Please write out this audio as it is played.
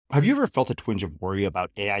Have you ever felt a twinge of worry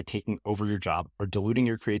about AI taking over your job or diluting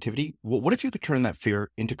your creativity? Well, what if you could turn that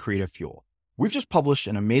fear into creative fuel? We've just published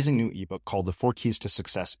an amazing new ebook called The 4 Keys to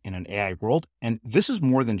Success in an AI World, and this is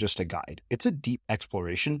more than just a guide. It's a deep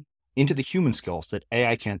exploration into the human skills that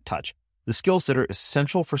AI can't touch, the skills that are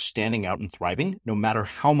essential for standing out and thriving, no matter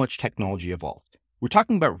how much technology evolves. We're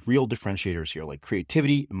talking about real differentiators here, like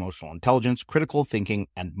creativity, emotional intelligence, critical thinking,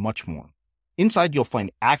 and much more. Inside, you'll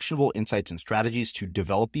find actionable insights and strategies to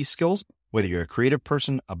develop these skills, whether you're a creative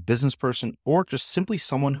person, a business person, or just simply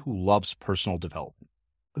someone who loves personal development.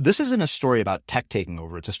 This isn't a story about tech taking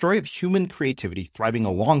over. It's a story of human creativity thriving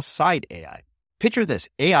alongside AI. Picture this,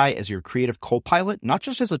 AI as your creative co-pilot, not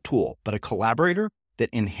just as a tool, but a collaborator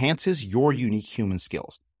that enhances your unique human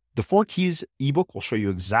skills. The 4 Keys ebook will show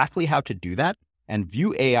you exactly how to do that and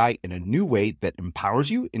view AI in a new way that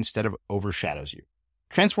empowers you instead of overshadows you.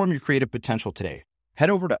 Transform your creative potential today. Head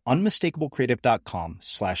over to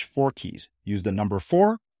unmistakablecreative.com/4keys. Use the number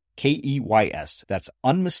 4, KEYS. That's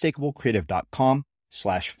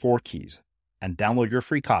unmistakablecreative.com/4keys and download your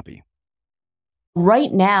free copy.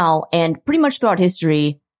 Right now, and pretty much throughout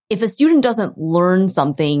history, if a student doesn't learn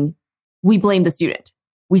something, we blame the student.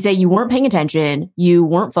 We say you weren't paying attention, you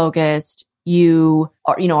weren't focused, you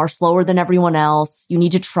are slower than everyone else, you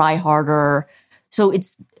need to try harder. So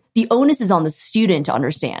the onus is on the student to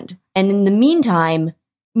understand. And in the meantime,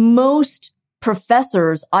 most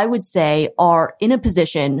professors, I would say, are in a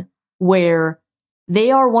position where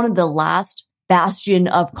they are one of the last bastion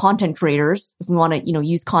of content creators. If we want to,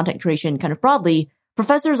 use content creation kind of broadly,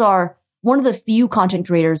 professors are one of the few content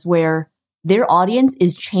creators where their audience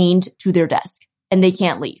is chained to their desk and they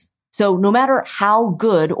can't leave. So no matter how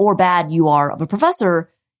good or bad you are of a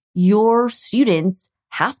professor, your students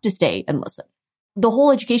have to stay and listen. The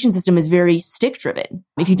whole education system is very stick driven.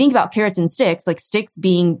 If you think about carrots and sticks, like sticks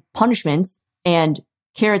being punishments and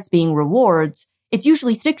carrots being rewards, it's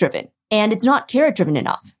usually stick driven and it's not carrot driven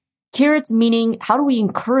enough. Carrots meaning, how do we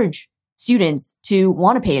encourage students to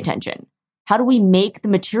want to pay attention? How do we make the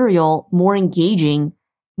material more engaging,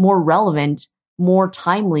 more relevant, more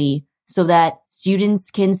timely so that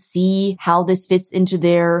students can see how this fits into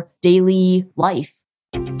their daily life?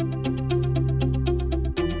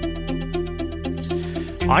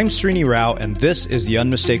 I'm Srini Rao, and this is the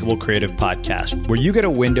Unmistakable Creative Podcast, where you get a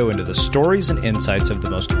window into the stories and insights of the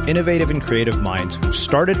most innovative and creative minds who've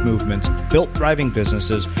started movements, built thriving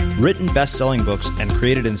businesses, written best-selling books, and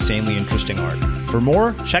created insanely interesting art. For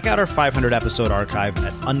more, check out our 500-episode archive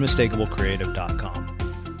at unmistakablecreative.com.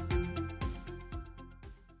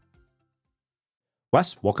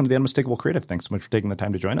 Wes, welcome to the Unmistakable Creative. Thanks so much for taking the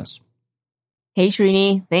time to join us. Hey,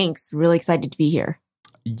 Srini. Thanks. Really excited to be here.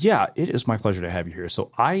 Yeah, it is my pleasure to have you here.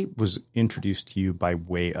 So I was introduced to you by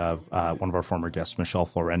way of one of our former guests, Michelle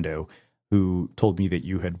Florendo, who told me that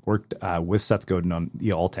you had worked with Seth Godin on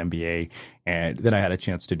the Alt MBA. And then I had a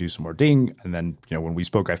chance to do some more digging. And then, when we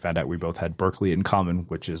spoke, I found out we both had Berkeley in common,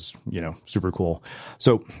 which is, super cool.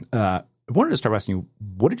 So I wanted to start asking you,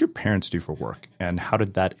 what did your parents do for work? And how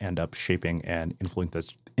did that end up shaping and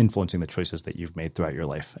influencing the choices that you've made throughout your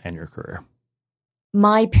life and your career?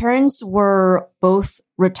 My parents were both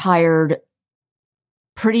retired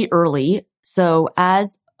pretty early. So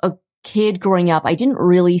as a kid growing up, I didn't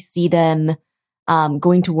really see them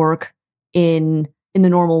going to work in the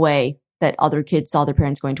normal way that other kids saw their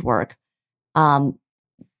parents going to work. I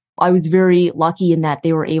was very lucky in that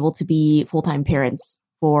they were able to be full-time parents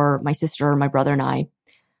for my sister, my brother, and I.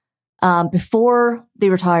 Before they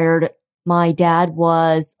retired, my dad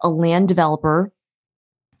was a land developer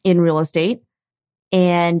in real estate,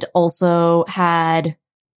 and also had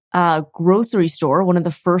a grocery store, one of the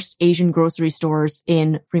first Asian grocery stores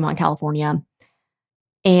in Fremont, California.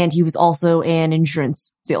 And he was also an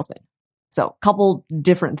insurance salesman. So a couple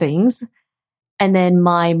different things. And then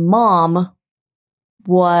my mom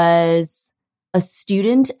was a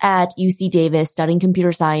student at UC Davis studying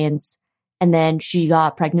computer science. And then she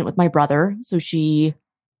got pregnant with my brother. So she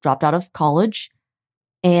dropped out of college.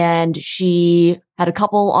 And she had a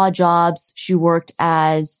couple odd jobs. She worked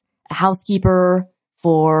as a housekeeper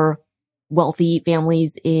for wealthy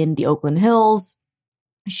families in the Oakland Hills.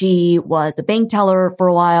 She was a bank teller for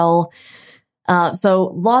a while.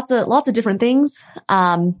 So lots of different things.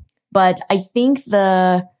 But I think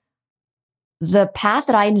the path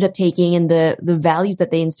that I ended up taking and the values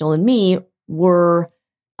that they instilled in me were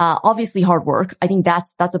obviously hard work. I think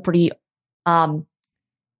that's a pretty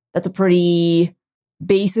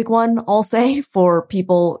basic one, I'll say, for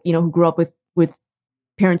people, who grew up with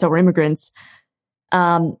parents that were immigrants.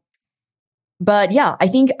 But yeah, I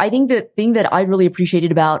think the thing that I really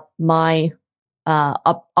appreciated about my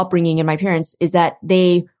upbringing and my parents is that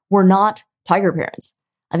they were not tiger parents.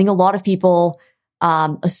 I think a lot of people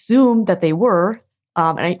assume that they were,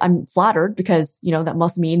 and I'm flattered because, that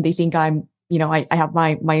must mean they think I'm, I have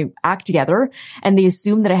my act together, and they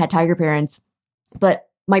assume that I had tiger parents. But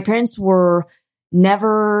my parents were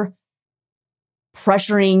never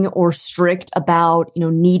pressuring or strict about,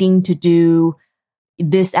 needing to do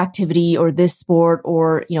this activity or this sport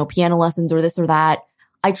or, piano lessons or this or that.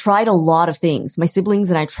 I tried a lot of things. My siblings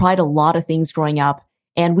and I tried a lot of things growing up,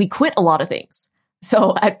 and we quit a lot of things.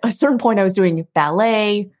 So at a certain point I was doing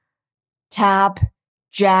ballet, tap,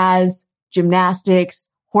 jazz, gymnastics,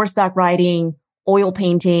 horseback riding, oil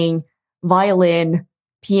painting, violin,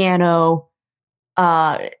 piano,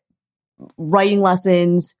 writing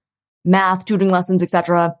lessons, math, tutoring lessons,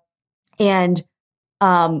 etc. And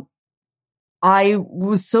I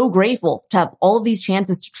was so grateful to have all of these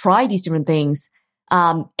chances to try these different things.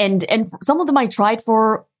 And some of them I tried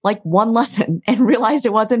for like one lesson and realized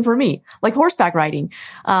it wasn't for me, like horseback riding.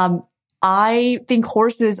 I think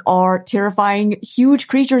horses are terrifying, huge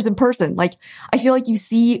creatures in person. Like, I feel like you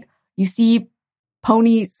see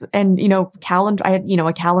ponies and, calendar. I had,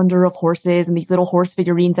 a calendar of horses and these little horse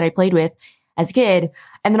figurines that I played with as a kid.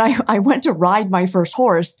 And then I went to ride my first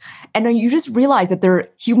horse, and then you just realize that they're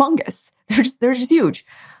humongous. They're just huge.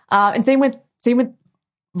 And same with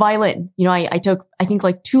violin. I took, I think,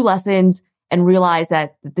 like 2 lessons and realized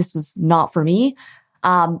that this was not for me.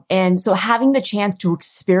 And so having the chance to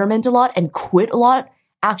experiment a lot and quit a lot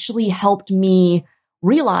actually helped me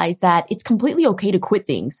realize that it's completely okay to quit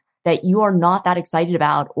things that you are not that excited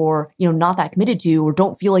about, or, not that committed to, or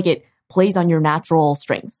don't feel like it plays on your natural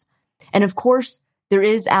strengths. And of course, there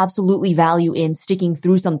is absolutely value in sticking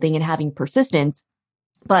through something and having persistence.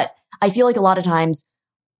 But I feel like a lot of times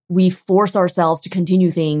we force ourselves to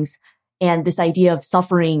continue things, and this idea of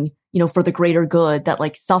suffering, for the greater good, that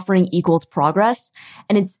like suffering equals progress.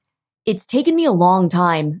 And it's taken me a long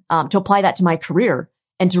time to apply that to my career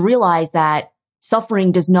and to realize that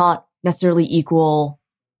suffering does not necessarily equal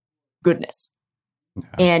goodness.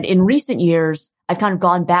 Yeah. And in recent years, I've kind of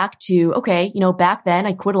gone back to, okay, back then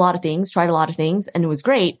I quit a lot of things, tried a lot of things, and it was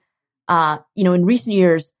great. In recent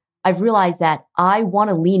years, I've realized that I want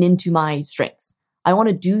to lean into my strengths. I want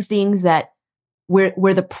to do things that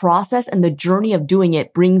where the process and the journey of doing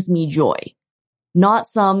it brings me joy, not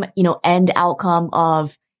some, end outcome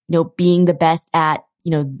of, being the best at,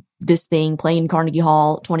 this thing, playing Carnegie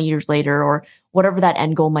Hall 20 years later, or whatever that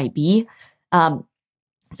end goal might be.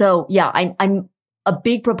 So yeah, I'm a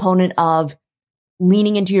big proponent of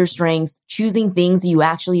leaning into your strengths, choosing things that you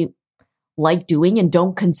actually like doing and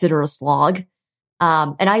don't consider a slog.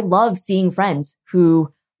 And I love seeing friends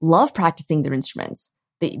who love practicing their instruments.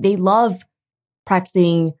 They love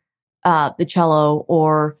practicing the cello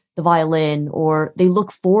or the violin, or they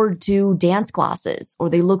look forward to dance classes, or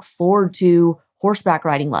they look forward to horseback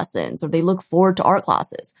riding lessons, or they look forward to art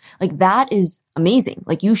classes. Like, that is amazing.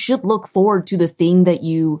 Like, you should look forward to the thing that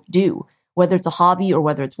you do, whether it's a hobby or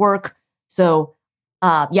whether it's work. So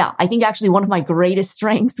I think actually one of my greatest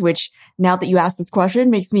strengths, which now that you asked this question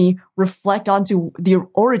makes me reflect onto the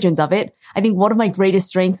origins of it. I think one of my greatest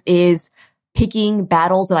strengths is picking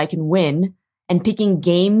battles that I can win and picking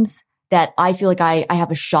games that I feel like I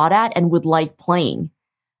have a shot at and would like playing,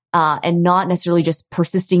 and not necessarily just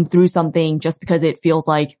persisting through something just because it feels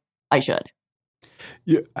like I should.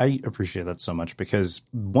 Yeah, I appreciate that so much, because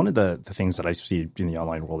one of the things that I see in the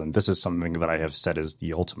online world, and this is something that I have said is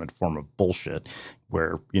the ultimate form of bullshit,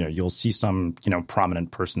 where, you'll see some,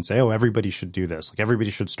 prominent person say, oh, everybody should do this. Like, everybody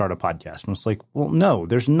should start a podcast. And it's like, well, no,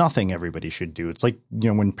 there's nothing everybody should do. It's like,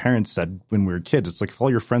 when parents said when we were kids, it's like, if all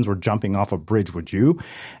your friends were jumping off a bridge, would you?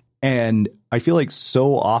 And I feel like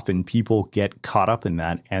so often people get caught up in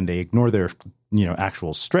that and they ignore their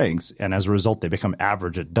actual strengths. And as a result, they become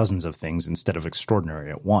average at dozens of things instead of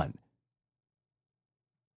extraordinary at one.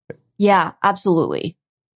 Yeah, absolutely.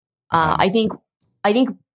 I think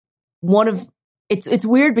one of it's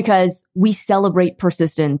weird because we celebrate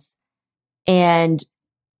persistence and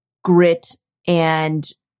grit and,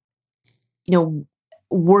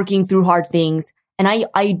 working through hard things. And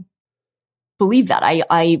I believe that.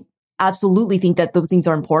 I absolutely think that those things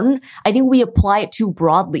are important. I think we apply it too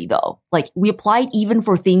broadly, though. Like, we apply it even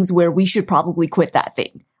for things where we should probably quit that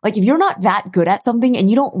thing. Like, if you're not that good at something and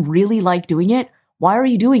you don't really like doing it, why are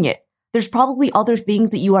you doing it? There's probably other things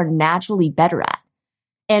that you are naturally better at.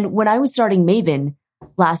 And when I was starting Maven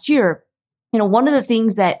last year, one of the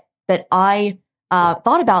things that I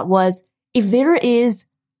thought about was, if there is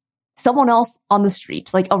someone else on the street,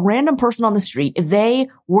 like a random person on the street, if they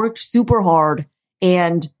worked super hard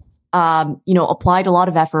and applied a lot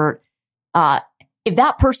of effort, if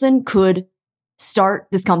that person could start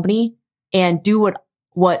this company and do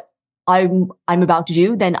what I'm about to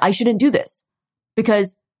do, then I shouldn't do this.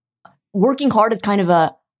 Because working hard is kind of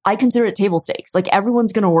I consider it table stakes. Like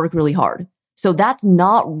everyone's going to work really hard. So that's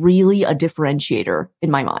not really a differentiator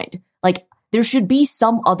in my mind. Like there should be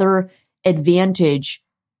some other advantage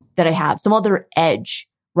that I have, some other edge,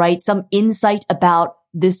 right? Some insight about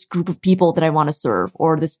this group of people that I want to serve,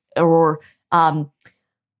 or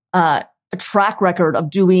a track record of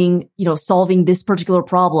doing, solving this particular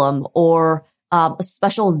problem, or a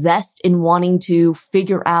special zest in wanting to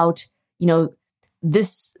figure out,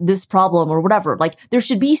 this problem or whatever. Like there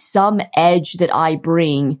should be some edge that I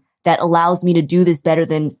bring that allows me to do this better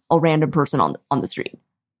than a random person on the street.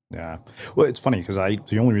 Yeah. Well, it's funny because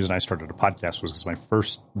the only reason I started a podcast was because my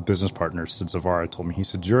first business partner, Sid Zavara, told me, he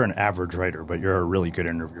said, you're an average writer, but you're a really good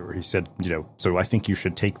interviewer. He said, so I think you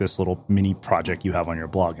should take this little mini project you have on your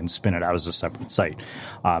blog and spin it out as a separate site.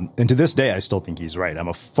 And to this day, I still think he's right. I'm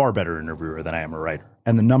a far better interviewer than I am a writer.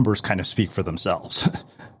 And the numbers kind of speak for themselves.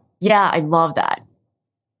 Yeah, I love that.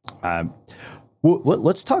 Well,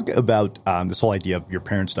 let's talk about this whole idea of your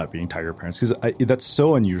parents not being tiger parents, because that's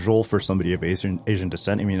so unusual for somebody of Asian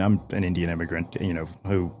descent. I mean, I'm an Indian immigrant,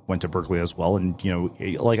 who went to Berkeley as well. And,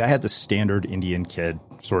 like I had the standard Indian kid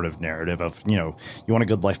sort of narrative of, you want a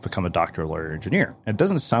good life, become a doctor, lawyer, engineer. It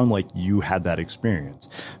doesn't sound like you had that experience.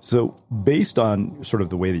 So based on sort of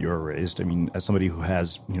the way that you were raised, I mean, as somebody who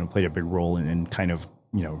has, played a big role in kind of,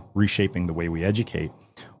 reshaping the way we educate,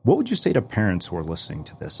 what would you say to parents who are listening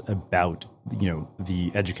to this about,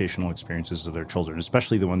 the educational experiences of their children,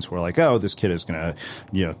 especially the ones who are like, oh, this kid is going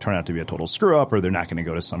to, turn out to be a total screw up, or they're not going to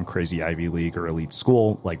go to some crazy Ivy League or elite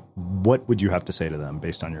school? Like, what would you have to say to them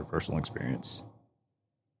based on your personal experience?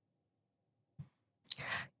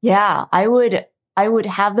 Yeah, I would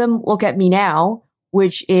have them look at me now,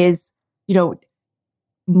 which is,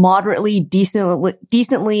 moderately,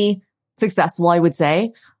 decently successful, I would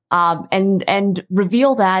say. And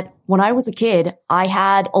reveal that when I was a kid, I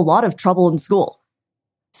had a lot of trouble in school.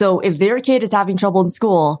 So if their kid is having trouble in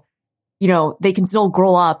school, they can still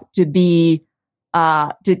grow up to be,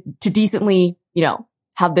 to decently,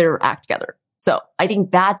 have their act together. So I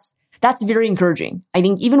think that's very encouraging. I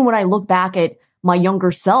think even when I look back at my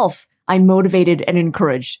younger self, I'm motivated and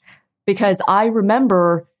encouraged, because I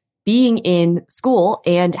remember being in school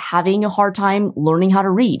and having a hard time learning how to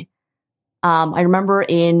read. I remember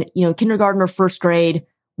in, kindergarten or first grade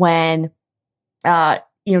when,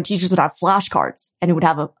 teachers would have flashcards, and it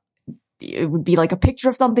would be like a picture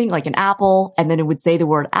of something like an apple, and then it would say the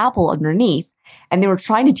word apple underneath. And they were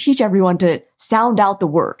trying to teach everyone to sound out the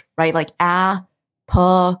word, right? Like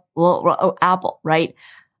apple, right?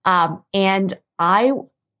 And I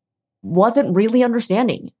wasn't really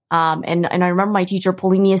understanding. And I remember my teacher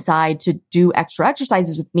pulling me aside to do extra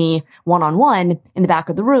exercises with me one-on-one in the back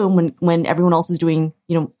of the room when everyone else was doing,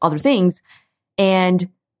 other things. And,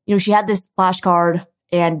 she had this flashcard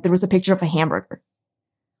and there was a picture of a hamburger.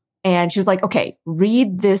 And she was like, okay,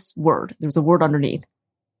 read this word. There was a word underneath.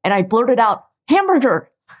 And I blurted out, hamburger.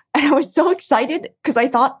 And I was so excited because I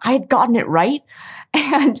thought I had gotten it right.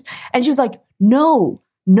 And she was like, no,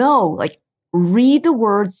 like, read the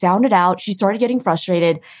word, sound it out. She started getting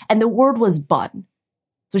frustrated, and the word was bun.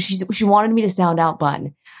 So she wanted me to sound out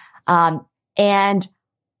bun. And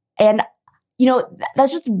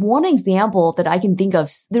that's just one example that I can think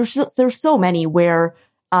of. There's so many where,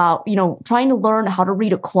 trying to learn how to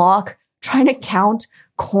read a clock, trying to count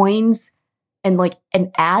coins and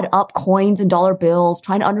add up coins and dollar bills,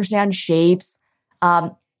 trying to understand shapes.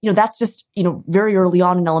 That's just, very early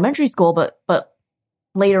on in elementary school, but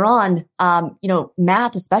later on,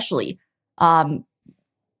 math, especially,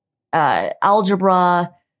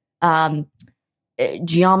 algebra,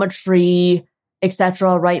 geometry,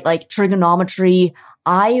 etc., right? Like trigonometry.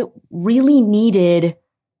 I really needed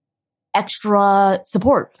extra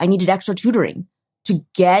support. I needed extra tutoring to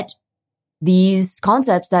get these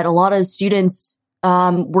concepts that a lot of students,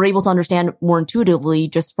 were able to understand more intuitively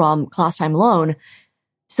just from class time alone.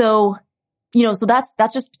 So, so that's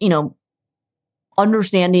just,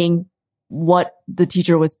 understanding what the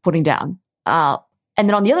teacher was putting down. And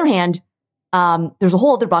then on the other hand, there's a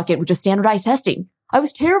whole other bucket, which is standardized testing. I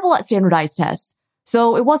was terrible at standardized tests.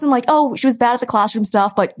 So it wasn't like, oh, she was bad at the classroom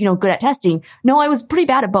stuff, but, good at testing. No, I was pretty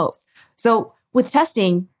bad at both. So with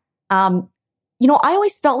testing, I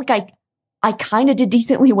always felt like I kind of did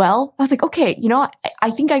decently well. I was like, okay,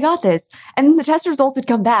 I think I got this. And the test results had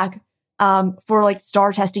come back, for like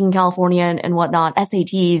STAR testing in California and whatnot,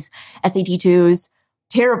 SATs, SAT2s,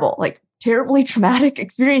 terribly traumatic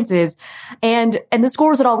experiences. And the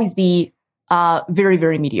scores would always be, very,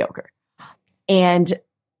 very mediocre. And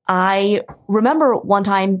I remember one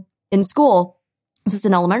time in school, this was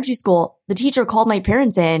in elementary school, the teacher called my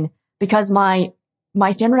parents in because my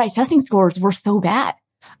standardized testing scores were so bad.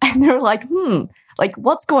 And they were like, like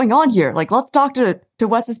what's going on here? Like, let's talk to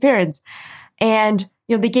Wes's parents. And,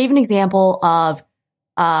 they gave an example of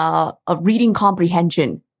a reading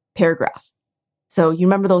comprehension paragraph. So you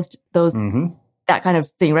remember those, that kind of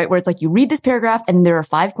thing, right? Where it's like you read this paragraph and there are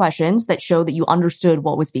 5 questions that show that you understood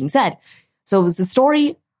what was being said. So it was a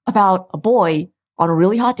story about a boy on a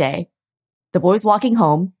really hot day. The boy's walking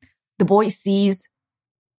home. The boy sees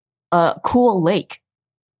a cool lake.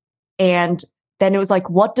 And then it was like,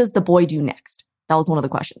 what does the boy do next? That was one of the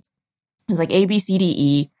questions. It was like A, B, C, D,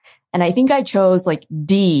 E. And I think I chose like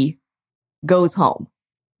D, goes home.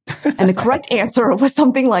 And the correct answer was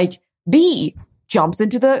something like B, jumps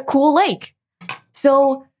into the cool lake.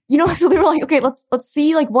 So, so they were like, okay, let's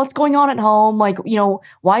see like what's going on at home. Like,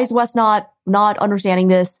 why is Wes not understanding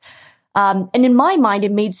this? And in my mind,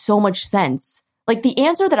 it made so much sense. Like the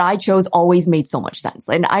answer that I chose always made so much sense.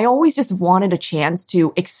 And I always just wanted a chance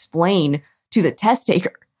to explain to the test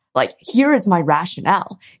taker, like, here is my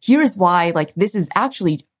rationale. Here is why, like, this is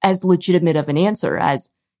actually as legitimate of an answer as,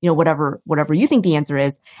 whatever you think the answer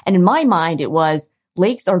is. And in my mind, it was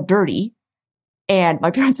lakes are dirty. And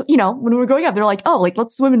my parents, when we were growing up, they're like, oh, like,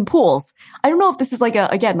 let's swim in pools. I don't know if this is like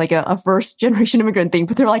a first generation immigrant thing,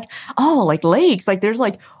 but they're like, oh, like lakes, like there's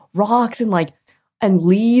like rocks and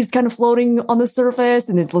leaves kind of floating on the surface.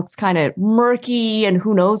 And it looks kind of murky and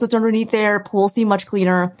who knows what's underneath there. Pools seem much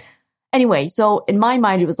cleaner. Anyway, so in my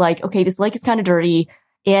mind, it was like, okay, this lake is kind of dirty.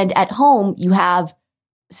 And at home, you have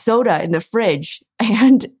soda in the fridge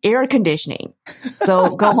and air conditioning.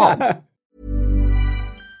 So go home.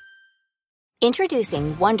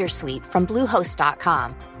 Introducing Wondersuite from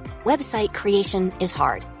Bluehost.com. Website creation is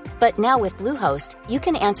hard, but now with Bluehost, you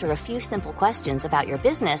can answer a few simple questions about your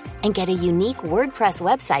business and get a unique WordPress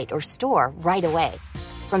website or store right away.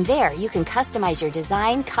 From there, you can customize your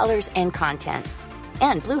design, colors, and content.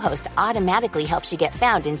 And Bluehost automatically helps you get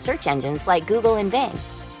found in search engines like Google and Bing.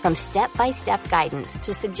 From step-by-step guidance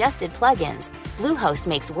to suggested plugins, Bluehost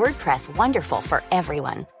makes WordPress wonderful for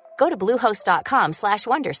everyone. Go to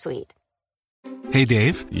bluehost.com/wondersuite. Hey,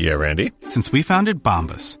 Dave. Yeah, Randy. Since we founded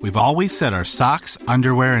Bombas, we've always said our socks,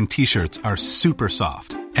 underwear, and T-shirts are super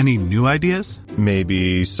soft. Any new ideas?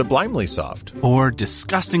 Maybe sublimely soft. Or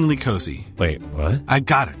disgustingly cozy. Wait, what? I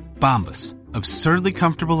got it. Bombas. Absurdly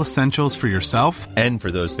comfortable essentials for yourself and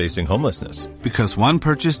for those facing homelessness. Because one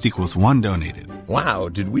purchased equals one donated. Wow,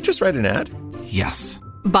 did we just write an ad? Yes.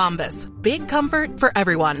 Bombas. Big comfort for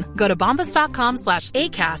everyone. Go to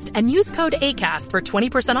bombas.com/ACAST and use code ACAST for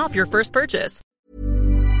 20% off your first purchase.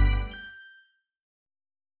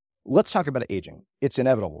 Let's talk about aging. It's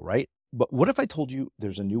inevitable, right? But what if I told you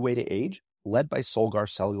there's a new way to age, led by Solgar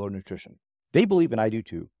Cellular Nutrition? They believe, and I do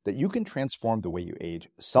too, that you can transform the way you age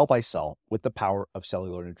cell by cell with the power of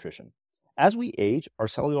cellular nutrition. As we age, our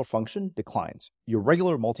cellular function declines. Your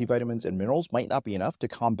regular multivitamins and minerals might not be enough to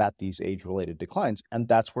combat these age-related declines, and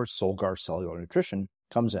that's where Solgar Cellular Nutrition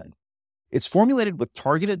comes in. It's formulated with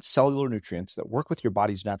targeted cellular nutrients that work with your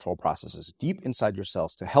body's natural processes deep inside your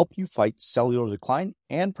cells to help you fight cellular decline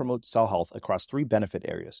and promote cell health across 3 benefit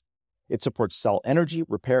areas. It supports cell energy,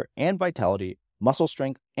 repair, and vitality, muscle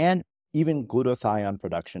strength, and even glutathione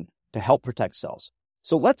production to help protect cells.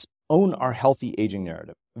 So let's own our healthy aging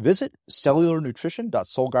narrative. Visit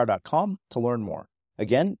cellularnutrition.solgar.com to learn more.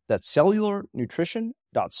 Again, that's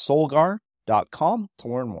cellularnutrition.solgar.com to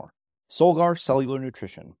learn more. Solgar Cellular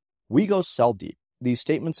Nutrition. We go cell deep. These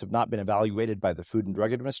statements have not been evaluated by the Food and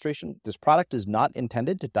Drug Administration. This product is not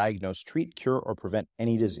intended to diagnose, treat, cure, or prevent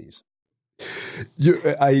any disease.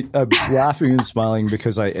 I'm laughing and smiling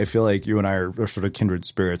because I feel like you and I are sort of kindred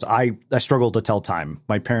spirits. I struggle to tell time.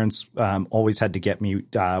 My parents always had to get me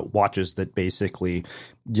watches that basically,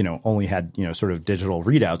 only had, sort of digital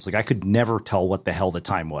readouts. Like I could never tell what the hell the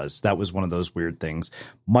time was. That was one of those weird things.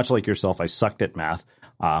 Much like yourself, I sucked at math.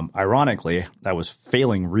 Ironically, I was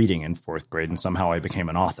failing reading in 4th grade and somehow I became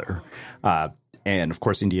an author. And of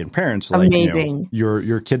course, Indian parents were amazing. Like,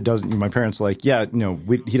 your kid doesn't. My parents were like, yeah,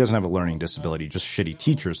 he doesn't have a learning disability, just shitty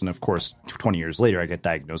teachers. And of course, 20 years later, I get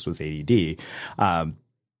diagnosed with ADD.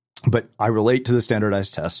 But I relate to the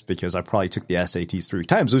standardized tests because I probably took the SATs 3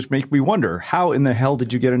 times, which makes me wonder, how in the hell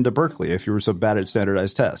did you get into Berkeley if you were so bad at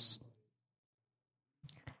standardized tests?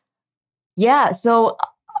 Yeah. So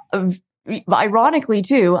ironically,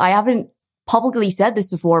 too, I haven't publicly said this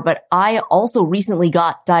before, but I also recently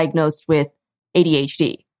got diagnosed with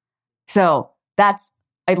ADHD. So I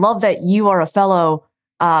love that you are a fellow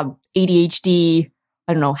ADHD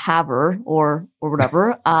I don't know, haver or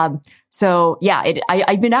whatever. So yeah,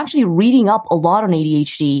 I've been actually reading up a lot on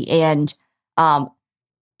ADHD, and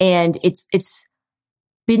it's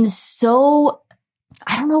been so,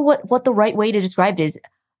 I don't know what the right way to describe it is.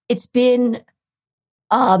 It's been,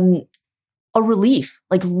 a relief,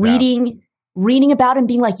 like reading about and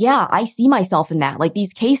being like, yeah, I see myself in that. Like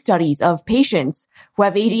these case studies of patients who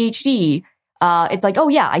have ADHD. It's like, oh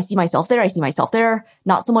yeah, I see myself there. I see myself there.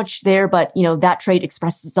 Not so much there, but that trait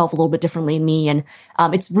expresses itself a little bit differently in me. And,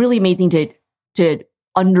 it's really amazing to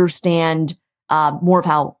understand, more of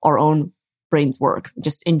how our own brains work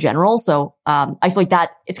just in general. So, I feel like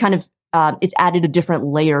that it's kind of, it's added a different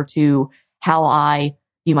layer to how I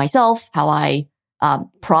view myself, how I,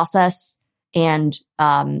 process and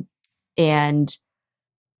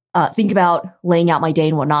think about laying out my day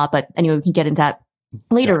and whatnot. But anyway, we can get into that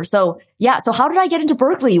later. So how did I get into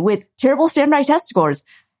Berkeley with terrible standardized test scores?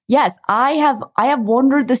 Yes, I have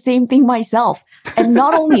wondered the same thing myself. And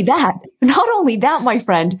not only that, my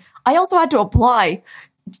friend, I also had to apply,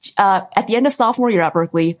 at the end of sophomore year at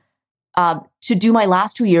Berkeley, to do my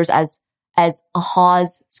last 2 years as a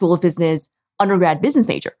Haas School of Business undergrad business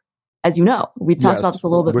major. As you know, we've talked about this a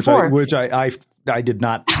little bit before. Which I did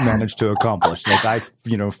not manage to accomplish. Like I,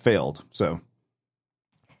 failed. So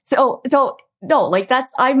no, like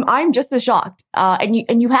that's, I'm just as shocked. And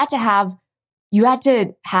you had to have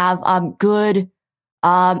a good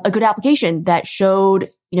application that showed,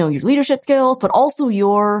 your leadership skills, but also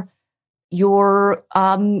your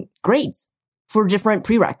grades for different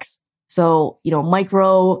prereqs. So,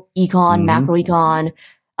 micro econ, macro econ,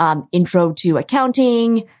 intro to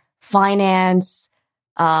accounting, finance,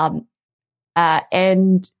 and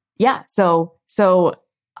yeah, so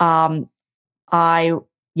I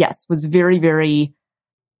was very, very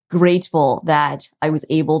grateful that I was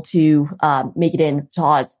able to make it in to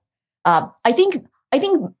Haas. I think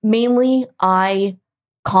mainly I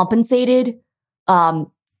compensated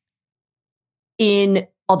in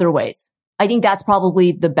other ways. I think that's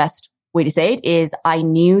probably the best way to say it is I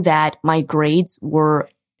knew that my grades were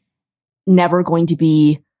never going to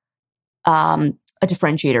be a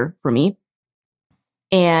differentiator for me.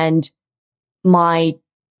 And my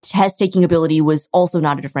test taking ability was also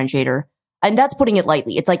not a differentiator. And that's putting it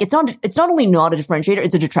lightly. It's like, it's not only not a differentiator,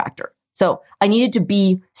 it's a detractor. So I needed to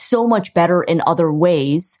be so much better in other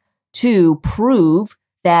ways to prove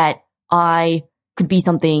that I could be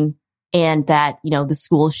something and that, the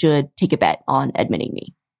school should take a bet on admitting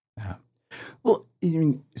me. Yeah. Well,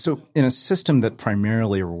 so in a system that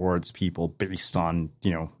primarily rewards people based on,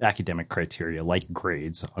 academic criteria like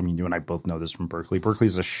grades, you and I both know this from Berkeley. Berkeley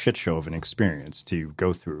is a shit show of an experience to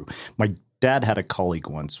go through. My dad had a colleague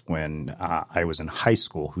once when I was in high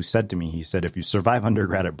school who said to me, he said, if you survive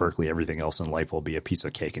undergrad at Berkeley, everything else in life will be a piece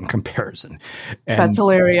of cake in comparison. And that's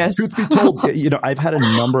hilarious. Truth be told, I've had a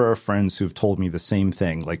number of friends who've told me the same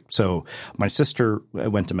thing. Like, so my sister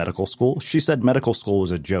went to medical school. She said medical school was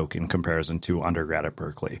a joke in comparison to undergrad at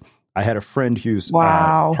Berkeley. I had a friend who's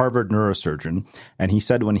a Harvard neurosurgeon, and he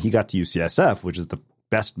said when he got to UCSF, which is the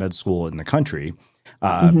best med school in the country,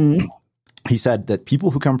 he said that people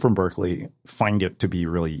who come from Berkeley find it to be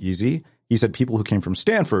really easy. He said people who came from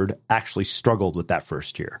Stanford actually struggled with that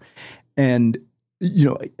first year. And,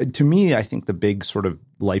 to me, I think the big sort of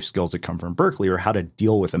life skills that come from Berkeley are how to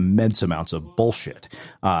deal with immense amounts of bullshit.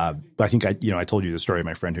 I think I told you the story of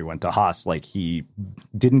my friend who went to Haas, like he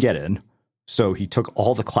didn't get in. So he took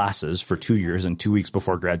all the classes for 2 years, and 2 weeks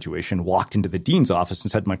before graduation, walked into the dean's office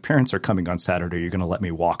and said, my parents are coming on Saturday. You're going to let me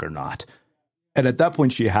walk or not? And at that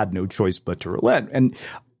point, she had no choice but to relent. And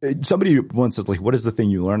somebody once said, like, what is the thing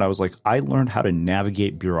you learned? I was like, I learned how to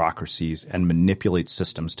navigate bureaucracies and manipulate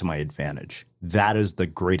systems to my advantage. That is the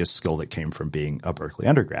greatest skill that came from being a Berkeley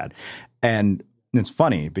undergrad. And it's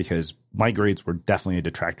funny because my grades were definitely a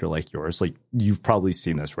detractor like yours. Like, you've probably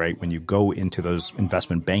seen this, right? When you go into those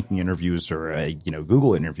investment banking interviews or a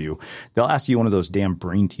Google interview, they'll ask you one of those damn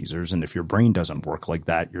brain teasers. And if your brain doesn't work like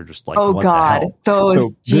that, you're just like, oh, what God, the hell?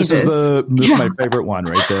 those, so Jesus. This is my favorite one,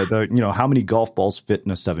 right? The how many golf balls fit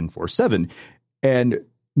in a 747? And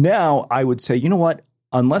now I would say, you know what?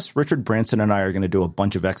 Unless Richard Branson and I are going to do a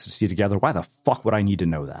bunch of ecstasy together, why the fuck would I need to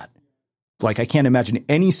know that? Like, I can't imagine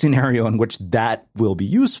any scenario in which that will be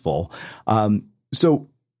useful. So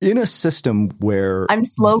in a system where I'm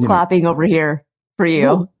slow clapping over here for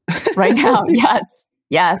you right now.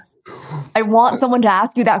 Yes. I want someone to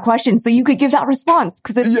ask you that question so you could give that response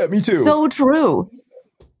because it's me too. So true.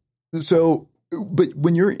 So, but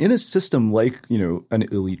when you're in a system like, an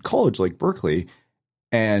elite college like Berkeley,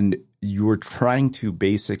 and you're trying to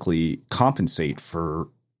basically compensate for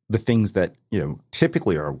the things that,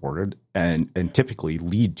 typically are awarded and typically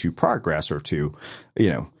lead to progress or to,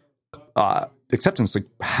 acceptance. Like,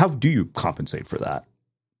 how do you compensate for that?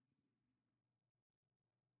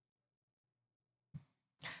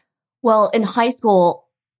 Well, in high school,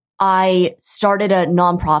 I started a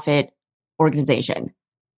nonprofit organization.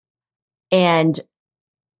 And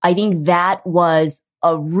I think that was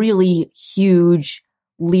a really huge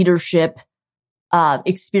leadership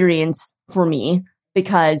experience for me,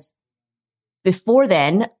 because before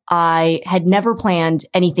then, I had never planned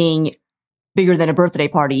anything bigger than a birthday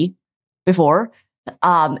party before.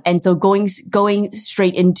 And so going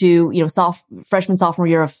straight into, freshman, sophomore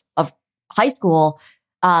year of high school,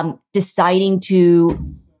 deciding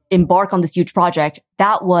to embark on this huge project,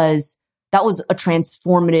 that was a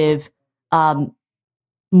transformative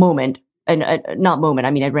moment. And not moment,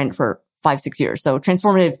 I mean, I ran it for 5-6 years. So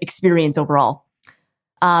transformative experience overall.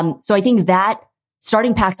 So I think that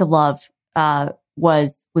starting Packs of Love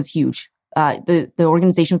was huge. The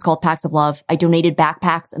organization was called Packs of Love. I donated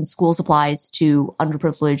backpacks and school supplies to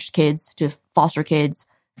underprivileged kids, to foster kids,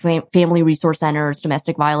 family resource centers,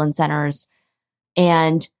 domestic violence centers.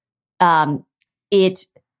 And in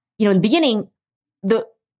the beginning, the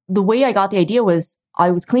way I got the idea was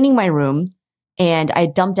I was cleaning my room and I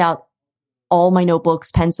dumped out all my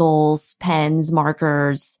notebooks, pencils, pens,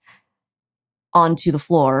 markers onto the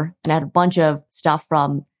floor. And I had a bunch of stuff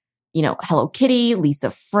from, Hello Kitty,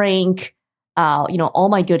 Lisa Frank, all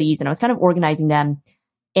my goodies. And I was kind of organizing them.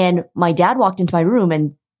 And my dad walked into my room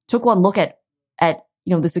and took one look at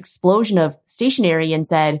this explosion of stationery and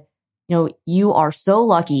said, you are so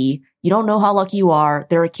lucky. You don't know how lucky you are.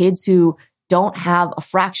 There are kids who don't have a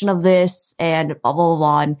fraction of this, and blah, blah,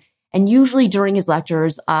 blah, blah. And usually during his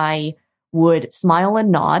lectures, I would smile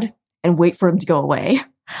and nod and wait for him to go away.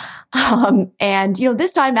 And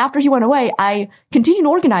this time after he went away, I continued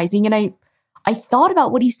organizing, and I thought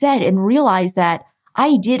about what he said and realized that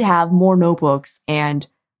I did have more notebooks and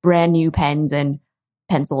brand new pens and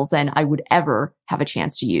pencils than I would ever have a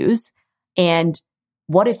chance to use. And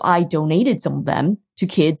what if I donated some of them to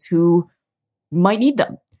kids who might need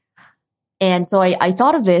them? And so I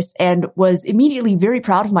thought of this and was immediately very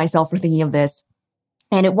proud of myself for thinking of this.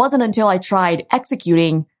 And it wasn't until I tried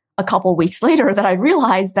executing a couple weeks later that I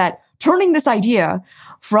realized that turning this idea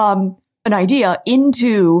from an idea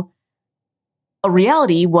into a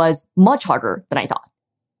reality was much harder than I thought.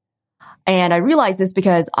 And I realized this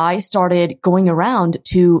because I started going around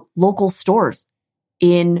to local stores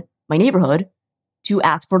in my neighborhood to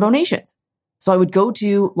ask for donations. So I would go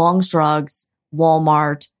to Longstrug's,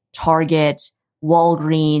 Walmart, Target,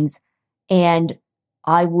 Walgreens, and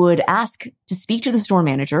I would ask to speak to the store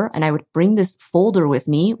manager, and I would bring this folder with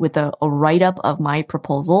me with a write-up of my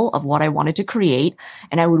proposal of what I wanted to create.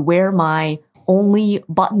 And I would wear my only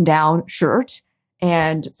button-down shirt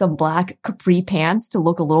and some black capri pants to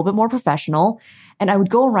look a little bit more professional. And I would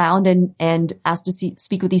go around and ask to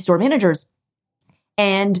speak with these store managers.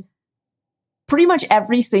 And pretty much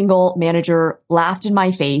every single manager laughed in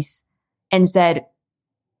my face and said,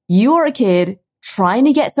 "You are a kid trying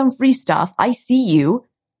to get some free stuff. I see you.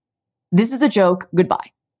 This is a joke.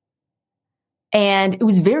 Goodbye." And it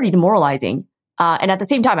was very demoralizing. And at the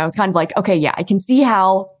same time, I was kind of like, okay, yeah, I can see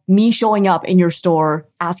how me showing up in your store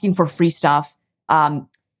asking for free stuff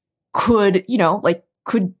could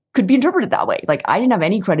be interpreted that way. Like, I didn't have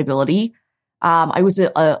any credibility. I was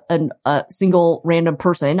a single random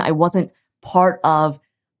person. I wasn't part of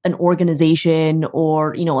an organization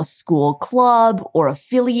or, a school club or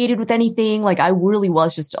affiliated with anything. Like, I really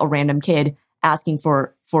was just a random kid asking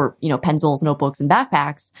for pencils, notebooks, and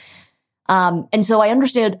backpacks. And so I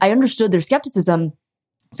understood their skepticism.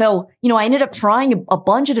 So, I ended up trying a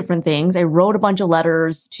bunch of different things. I wrote a bunch of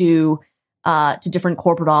letters to different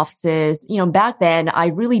corporate offices. Back then I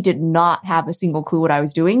really did not have a single clue what I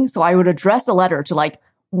was doing. So I would address a letter to like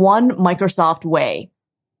one Microsoft way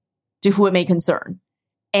to who it may concern.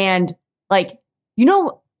 And the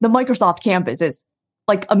Microsoft campus is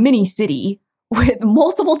like a mini city with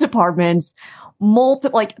multiple departments,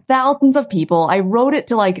 thousands of people. I wrote it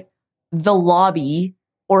to like the lobby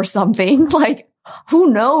or something. Like,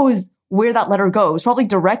 who knows where that letter goes? Probably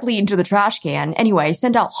directly into the trash can. Anyway, I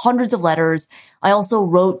sent out hundreds of letters. I also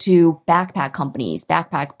wrote to backpack companies,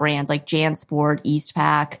 backpack brands like JanSport,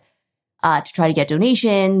 Eastpak, to try to get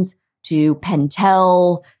donations, to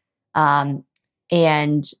Pentel,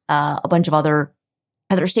 and a bunch of other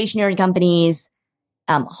stationery companies,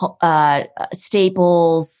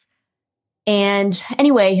 Staples. And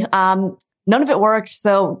anyway, none of it worked,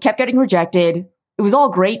 so kept getting rejected. It was all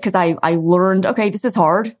great because I learned, okay, this is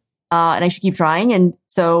hard, and I should keep trying. And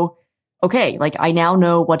so okay, like I now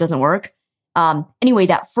know what doesn't work. Anyway,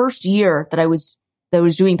 that first year that I was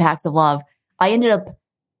doing Packs of Love, I ended up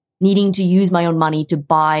needing to use my own money to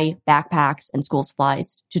buy backpacks and school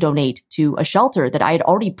supplies to donate to a shelter that I had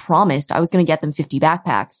already promised I was going to get them 50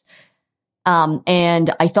 backpacks.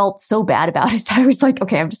 And I felt so bad about it that I was like,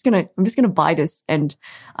 okay, I'm just going to buy this and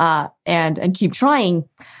keep trying.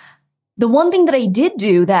 The one thing that I did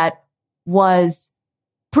do that was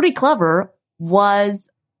pretty clever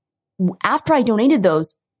was after I donated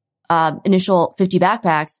those, initial 50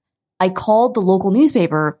 backpacks, I called the local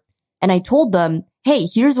newspaper and I told them, hey,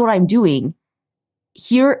 here's what I'm doing.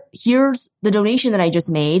 Here's the donation that I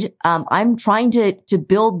just made. I'm trying to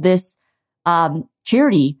build this,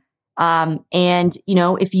 charity. And,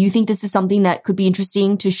 if you think this is something that could be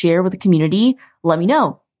interesting to share with the community, let me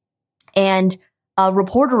know. And a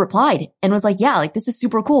reporter replied and was like, yeah, like this is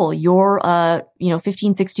super cool. You're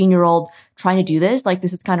 15, 16-year-old trying to do this. Like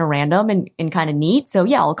this is kind of random and kind of neat. So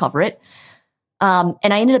yeah, I'll cover it. And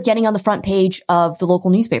I ended up getting on the front page of the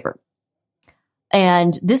local newspaper.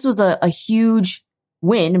 And this was a huge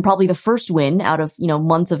win and probably the first win out of,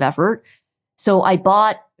 months of effort. So I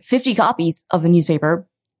bought 50 copies of the newspaper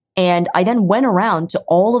and I then went around to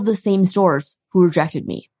all of the same stores who rejected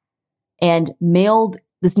me and mailed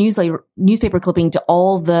this newspaper clipping to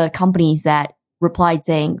all the companies that replied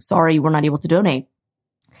saying, sorry, we're not able to donate.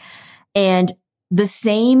 And the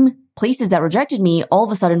same places that rejected me all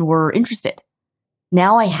of a sudden were interested.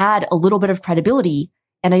 Now I had a little bit of credibility.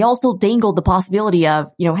 And I also dangled the possibility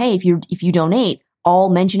of, hey, if you donate,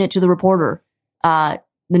 I'll mention it to the reporter, the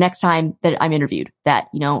next time that I'm interviewed that,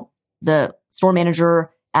 the store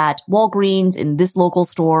manager at Walgreens in this local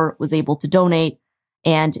store was able to donate.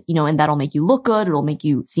 And, and that'll make you look good. It'll make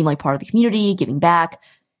you seem like part of the community, giving back.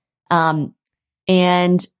 And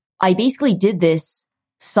I basically did this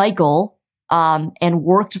cycle, and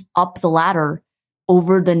worked up the ladder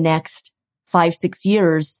over the next 5-6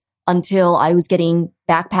 years until I was getting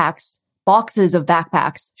boxes of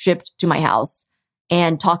backpacks shipped to my house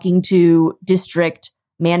and talking to district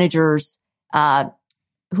managers,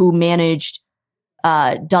 who managed,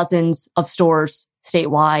 dozens of stores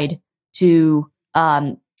statewide to,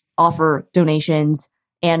 offer donations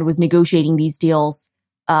and was negotiating these deals,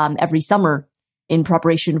 every summer in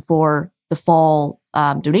preparation for the fall,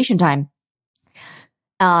 donation time.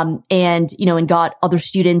 And got other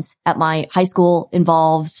students at my high school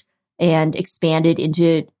involved and expanded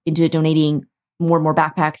into donating more and more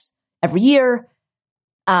backpacks every year.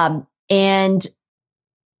 And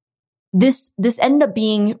this ended up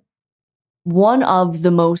being one of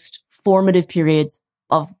the most formative periods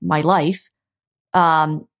of my life.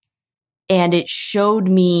 And it showed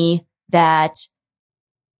me that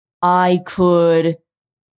I could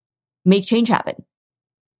make change happen.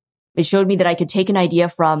 It showed me that I could take an idea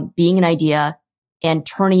from being an idea and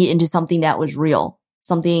turning it into something that was real,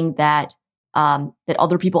 something that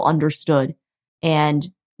other people understood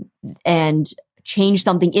and change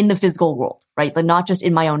something in the physical world, right? Like not just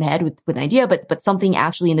in my own head with an idea, but something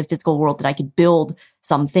actually in the physical world that I could build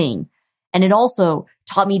something. And it also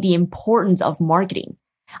taught me the importance of marketing.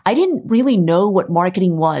 I didn't really know what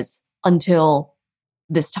marketing was until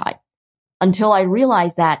this time. Until I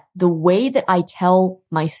realized that the way that I tell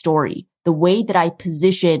my story, the way that I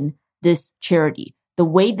position this charity, the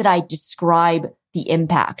way that I describe the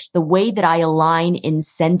impact, the way that I align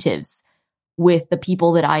incentives with the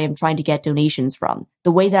people that I am trying to get donations from,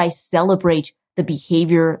 the way that I celebrate the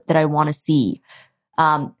behavior that I want to see.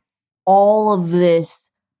 All of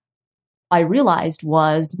this I realized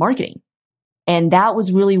was marketing. And that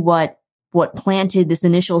was really what planted this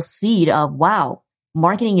initial seed of, wow,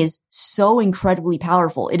 marketing is so incredibly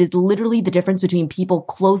powerful. It is literally the difference between people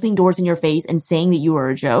closing doors in your face and saying that you are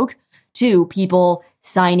a joke to people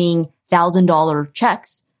signing $1,000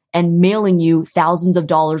 checks and mailing you thousands of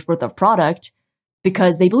dollars worth of product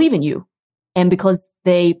because they believe in you and because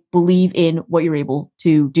they believe in what you're able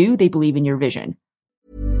to do. They believe in your vision.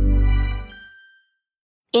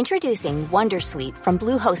 Introducing Wondersuite from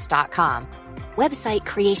Bluehost.com. Website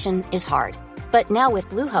creation is hard, but now with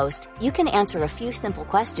Bluehost, you can answer a few simple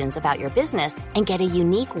questions about your business and get a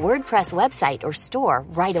unique WordPress website or store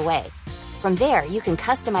right away. From there, you can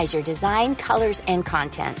customize your design, colors, and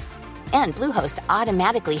content. And Bluehost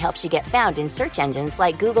automatically helps you get found in search engines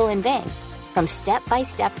like Google and Bing. From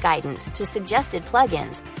step-by-step guidance to suggested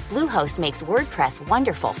plugins, Bluehost makes WordPress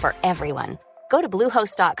wonderful for everyone. Go to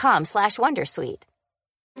bluehost.com/wondersuite.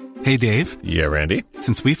 Hey, Dave. Yeah, Randy.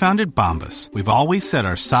 Since we founded Bombas, we've always said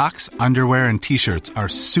our socks, underwear, and T-shirts are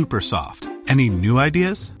super soft. Any new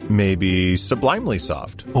ideas? Maybe sublimely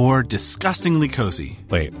soft. Or disgustingly cozy.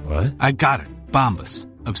 Wait, what? I got it. Bombas.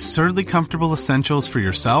 Absurdly comfortable essentials for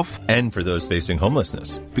yourself And for those facing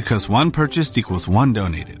homelessness. because one purchased equals one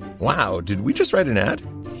donated. Wow, did we just write an ad?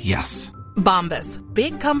 Yes. Bombas.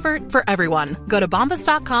 Big comfort for everyone. Go to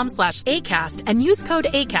bombas.com/ACAST and use code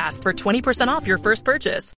ACAST for 20% off your first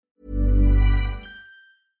purchase.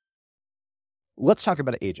 Let's talk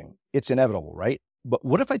about aging. It's inevitable, right? But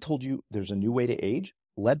what if I told you there's a new way to age,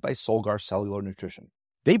 led by Solgar Cellular Nutrition?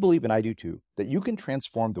 They believe, and I do too, that you can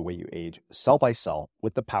transform the way you age cell by cell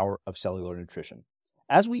with the power of cellular nutrition.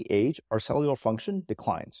 As we age, our cellular function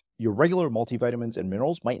declines. Your regular multivitamins and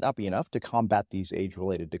minerals might not be enough to combat these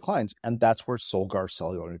age-related declines, and that's where Solgar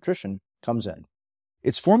Cellular Nutrition comes in.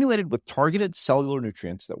 It's formulated with targeted cellular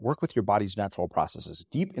nutrients that work with your body's natural processes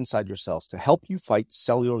deep inside your cells to help you fight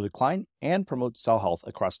cellular decline and promote cell health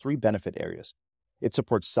across 3 benefit areas. It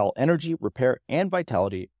supports cell energy, repair, and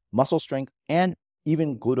vitality, muscle strength, and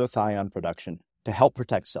even glutathione production to help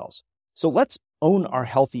protect cells. So let's own our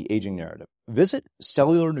healthy aging narrative. Visit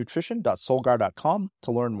cellularnutrition.solgar.com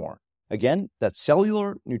to learn more. Again, that's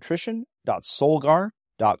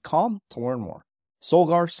cellularnutrition.solgar.com to learn more.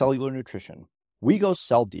 Solgar Cellular Nutrition. We go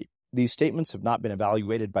cell deep. These statements have not been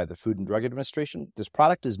evaluated by the Food and Drug Administration. This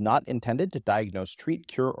product is not intended to diagnose, treat,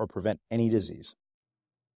 cure, or prevent any disease.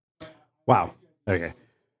 Wow. Okay.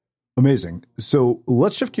 Amazing. So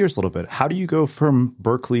let's shift gears a little bit. How do you go from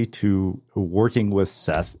Berkeley to working with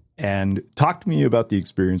Seth? And talk to me about the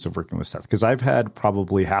experience of working with Seth, because I've had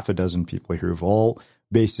probably half a dozen people here who've all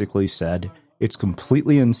basically said it's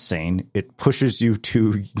completely insane. It pushes you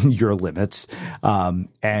to your limits.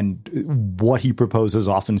 And what he proposes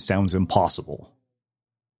often sounds impossible.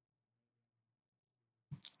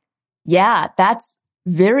 Yeah, that's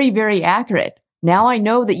very, very accurate. Now I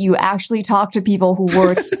know that you actually talk to people who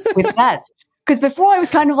worked with Seth. Because before I was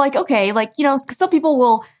kind of like, okay, like, you know, some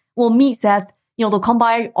people will meet Seth, you know, they'll come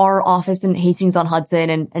by our office in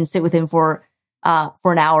Hastings-on-Hudson and sit with him for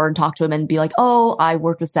an hour and talk to him and be like, oh, I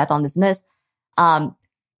worked with Seth on this and this.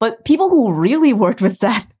 But people who really worked with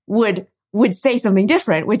Seth would say something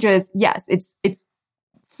different, which is, yes, it's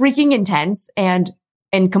freaking intense and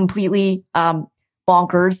completely,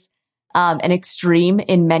 bonkers, and extreme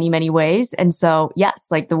in many, many ways. And so, yes,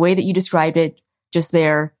 like the way that you described it just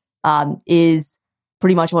there, is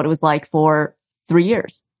pretty much what it was like for 3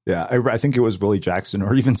 years. Yeah, I think it was Willie Jackson,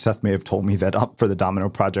 or even Seth may have told me that up for the Domino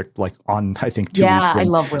Project, like on, I think, 2 weeks ago. I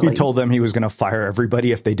love Willie. He told them he was going to fire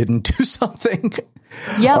everybody if they didn't do something.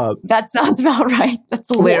 Yep, that sounds about right. That's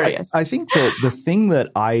hilarious. I think the thing that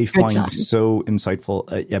I find so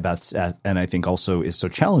insightful about Seth, and I think also is so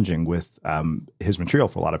challenging with his material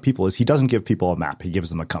for a lot of people, is he doesn't give people a map. He gives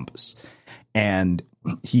them a compass. And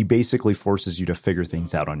he basically forces you to figure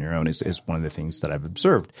things out on your own is one of the things that I've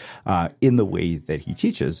observed in the way that he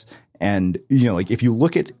teaches. And, you know, like if you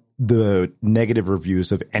look at the negative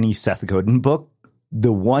reviews of any Seth Godin book,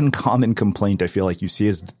 the one common complaint I feel like you see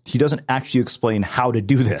is he doesn't actually explain how to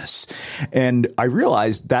do this. And I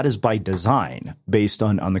realized that is by design based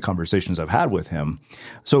on the conversations I've had with him.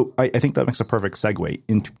 So I think that makes a perfect segue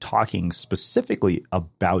into talking specifically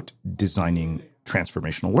about designing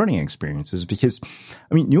transformational learning experiences, because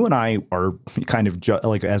I mean, you and I are kind of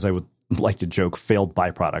like, as I would like to joke, failed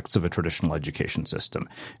byproducts of a traditional education system.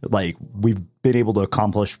 Like we've been able to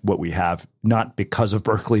accomplish what we have, not because of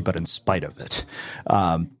Berkeley, but in spite of it.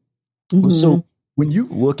 So when you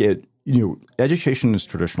look at, you know, education in its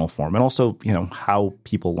traditional form and also, you know, how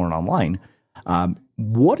people learn online,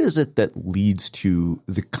 what is it that leads to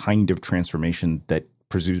the kind of transformation that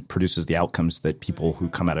produces the outcomes that people who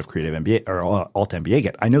come out of creative MBA or alt MBA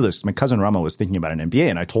get? I know this. My cousin Rama was thinking about an MBA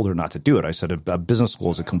and I told her not to do it. I said a business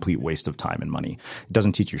school is a complete waste of time and money. It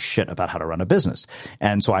doesn't teach you shit about how to run a business.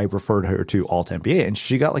 And so I referred her to alt MBA and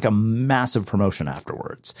she got like a massive promotion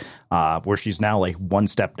afterwards, where she's now like one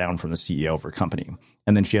step down from the CEO of her company.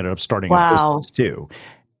 And then she ended up starting a business too.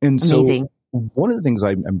 And so one of the things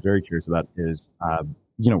I'm very curious about is,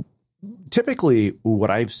 you know, typically what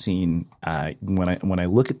I've seen when I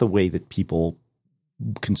look at the way that people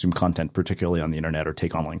consume content, particularly on the internet or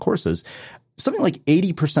take online courses, something like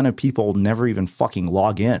 80% of people never even fucking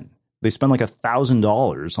log in. They spend like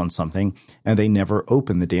 $1,000 on something and they never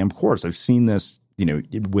open the damn course. I've seen this, you know,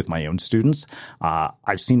 with my own students.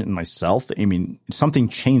 I've seen it in myself. I mean, something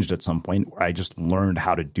changed at some point where I just learned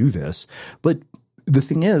how to do this. But the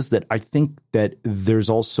thing is that I think that there's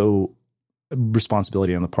also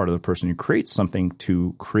responsibility on the part of the person who creates something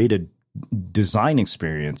to create a design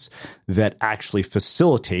experience that actually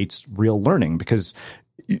facilitates real learning. Because,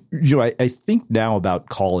 you know, I think now about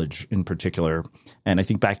college in particular, and I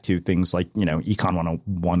think back to things like, you know, Econ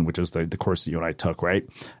 101, which is the course that you and I took, right?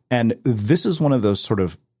 And this is one of those sort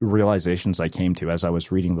of realizations I came to as I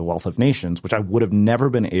was reading The Wealth of Nations, which I would have never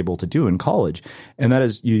been able to do in college. And that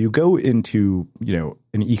is you go into,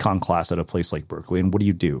 an econ class at a place like Berkeley, and what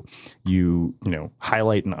do? You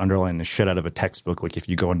highlight and underline the shit out of a textbook. Like if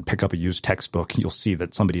you go and pick up a used textbook, you'll see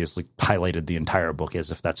that somebody has like highlighted the entire book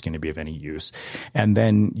as if that's going to be of any use. And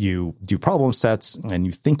then you do problem sets and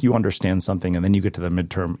you think you understand something, and then you get to the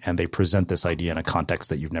midterm and they present this idea in a context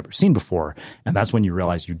that you've never seen before. And that's when you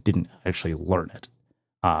realize you didn't actually learn it.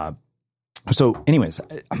 So anyways,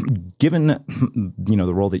 given,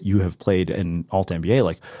 the role that you have played in Alt MBA,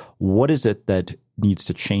 like what is it that needs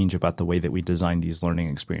to change about the way that we design these learning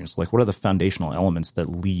experiences? Like what are the foundational elements that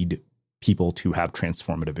lead people to have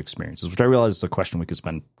transformative experiences, which I realize is a question we could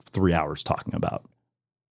spend 3 hours talking about.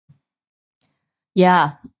 Yeah,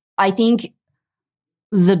 I think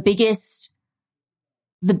the biggest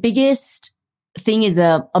thing is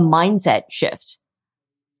a mindset shift.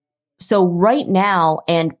 So right now,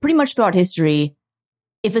 and pretty much throughout history,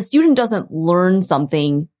 if a student doesn't learn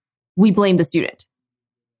something, we blame the student.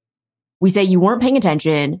 We say you weren't paying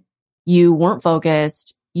attention, you weren't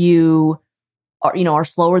focused, you are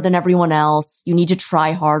slower than everyone else, you need to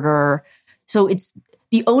try harder. So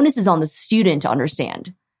the onus is on the student to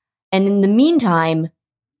understand. And in the meantime,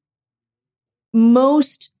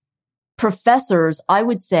 most professors, I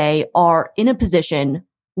would say, are in a position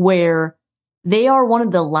where they are one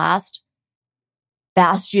of the last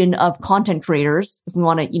bastion of content creators. If we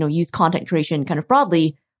want to, use content creation kind of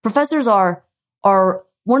broadly, professors are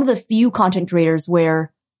one of the few content creators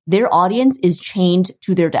where their audience is chained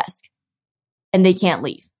to their desk and they can't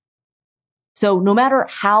leave. So no matter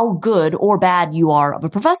how good or bad you are of a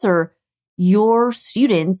professor, your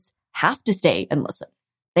students have to stay and listen.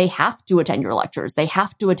 They have to attend your lectures. They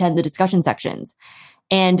have to attend the discussion sections.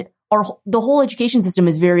 And the whole education system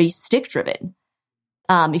is very stick driven.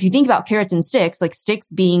 If you think about carrots and sticks, like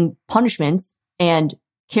sticks being punishments and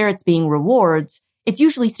carrots being rewards, it's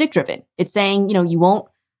usually stick driven. It's saying, you won't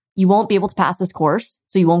be able to pass this course,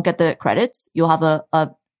 so you won't get the credits. You'll have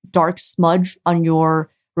a dark smudge on your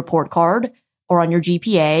report card or on your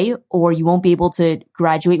GPA, or you won't be able to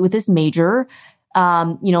graduate with this major.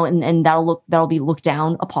 And that'll be looked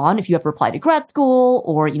down upon if you ever apply to grad school,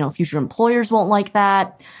 or, future employers won't like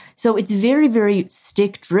that. So it's very, very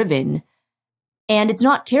stick driven, and it's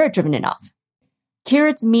not carrot driven enough.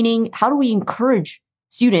 Carrots meaning, how do we encourage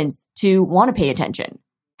students to want to pay attention?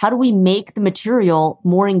 How do we make the material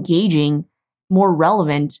more engaging, more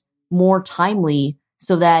relevant, more timely,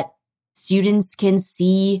 so that students can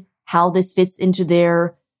see how this fits into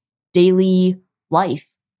their daily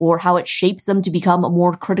life, or how it shapes them to become a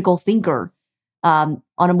more critical thinker on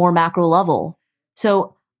a more macro level?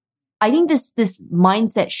 So I think this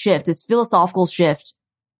mindset shift, this philosophical shift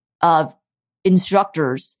of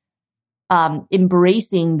instructors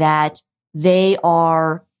embracing that they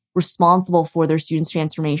are responsible for their students'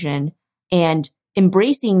 transformation, and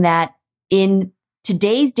embracing that in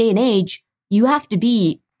today's day and age, you have to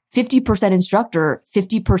be 50% instructor,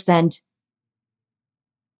 50%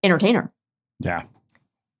 entertainer. Yeah.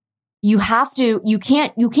 You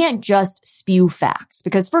can't just spew facts,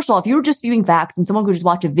 because first of all, if you were just spewing facts and someone could just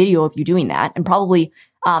watch a video of you doing that, and probably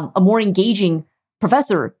a more engaging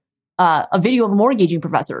professor, a video of a more engaging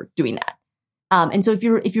professor doing that. And so if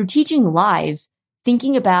you're teaching live,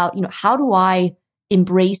 thinking about, how do I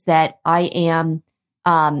embrace that I am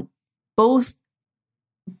both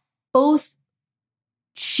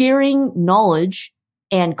sharing knowledge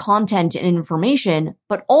and content and information,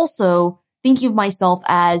 but also thinking of myself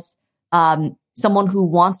as someone who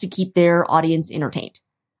wants to keep their audience entertained.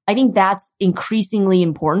 I think that's increasingly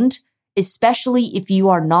important, especially if you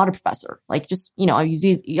are not a professor. Like just,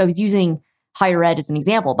 I was using higher ed as an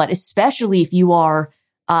example, but especially if you are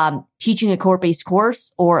teaching a court-based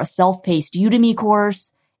course or a self-paced Udemy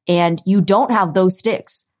course, and you don't have those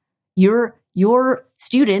sticks. Your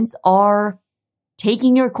students are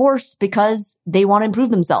taking your course because they want to improve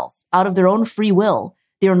themselves out of their own free will.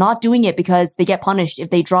 They're not doing it because they get punished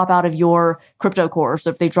if they drop out of your crypto course,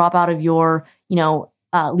 or if they drop out of your,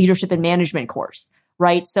 leadership and management course,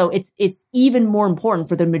 right? So it's even more important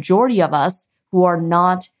for the majority of us who are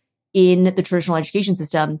not in the traditional education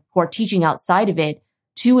system, who are teaching outside of it,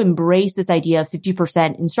 to embrace this idea of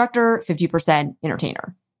 50% instructor, 50%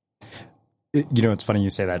 entertainer. It's funny you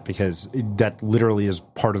say that, because that literally is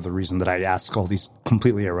part of the reason that I ask all these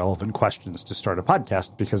completely irrelevant questions to start a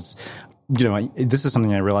podcast, because, this is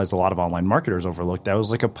something I realized a lot of online marketers overlooked. I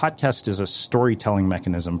was like, a podcast is a storytelling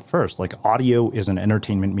mechanism first. Like audio is an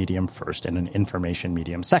entertainment medium first and an information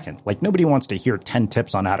medium second. Like nobody wants to hear 10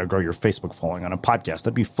 tips on how to grow your Facebook following on a podcast.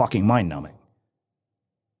 That'd be fucking mind numbing.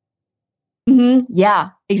 Yeah,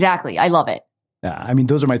 exactly. I love it. Yeah, I mean,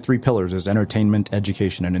 those are my three pillars: is entertainment,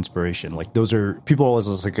 education, and inspiration. Like, those are, people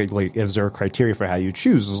always like, is there a criteria for how you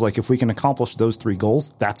choose? Is like, if we can accomplish those three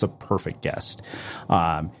goals, that's a perfect guest.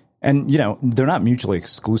 And, they're not mutually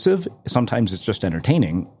exclusive. Sometimes it's just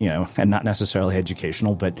entertaining, and not necessarily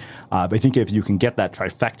educational. But I think if you can get that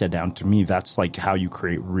trifecta down, to me, that's like how you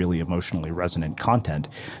create really emotionally resonant content.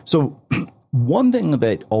 So one thing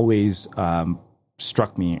that always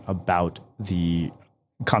struck me about the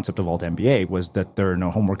concept of Alt MBA was that there are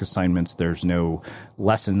no homework assignments, there's no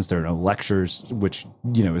lessons, there are no lectures, which,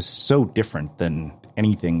 is so different than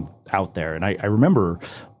anything out there. And I remember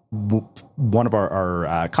one of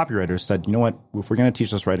our copywriters said, you know what, if we're going to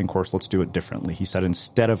teach this writing course, let's do it differently. He said,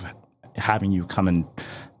 instead of having you come and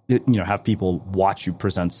have people watch you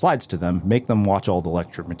present slides to them, make them watch all the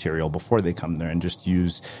lecture material before they come there and just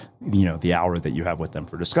use, the hour that you have with them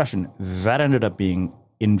for discussion. That ended up being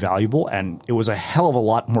invaluable, and it was a hell of a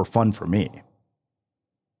lot more fun for me.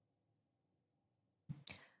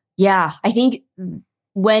 Yeah, I think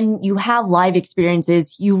when you have live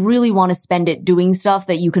experiences, you really want to spend it doing stuff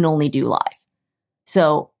that you can only do live.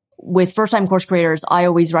 So with first-time course creators, I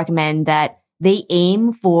always recommend that they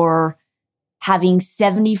aim for having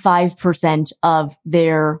 75% of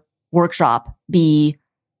their workshop be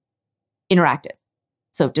interactive.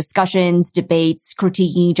 So discussions, debates,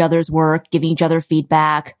 critiquing each other's work, giving each other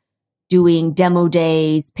feedback, doing demo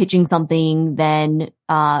days, pitching something, then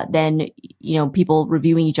people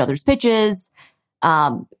reviewing each other's pitches,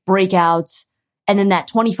 breakouts. And then that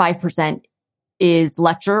 25% is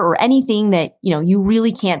lecture or anything that, you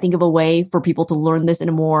really can't think of a way for people to learn this in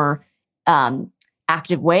a more,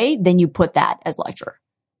 active way, then you put that as lecture.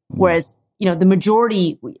 Whereas, the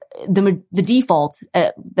majority, the default,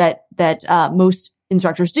 that most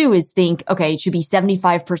instructors do is think, okay, it should be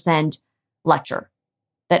 75% lecture.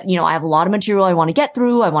 That, I have a lot of material I want to get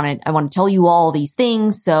through. I want to tell you all these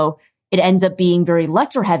things. So it ends up being very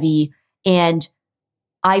lecture heavy. And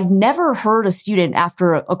I've never heard a student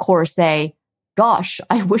after a course say, gosh,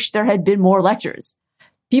 I wish there had been more lectures.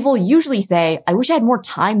 People usually say, I wish I had more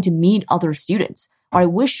time to meet other students, or I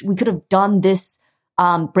wish we could have done this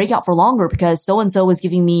breakout for longer because so-and-so was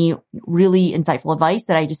giving me really insightful advice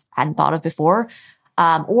that I just hadn't thought of before.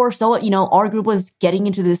 Or so, our group was getting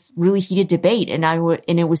into this really heated debate and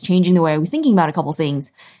it was changing the way I was thinking about a couple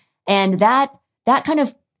things. And that kind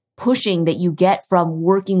of pushing that you get from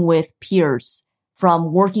working with peers,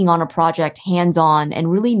 from working on a project hands-on and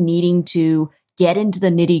really needing to get into the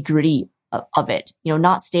nitty-gritty of it,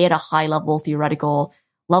 not stay at a high level theoretical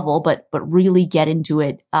level, but really get into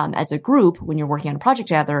it, as a group when you're working on a project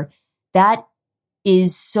together. That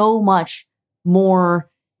is so much more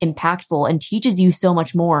impactful and teaches you so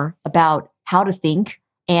much more about how to think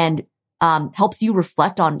and, helps you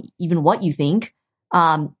reflect on even what you think,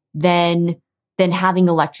 than having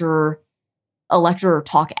a lecturer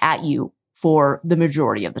talk at you for the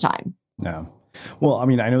majority of the time. Yeah. Well, I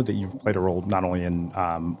mean, I know that you've played a role not only in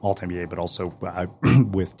Alt MBA, but also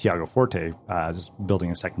with Tiago Forte, building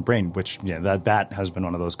a second brain, which that has been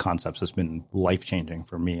one of those concepts that's been life changing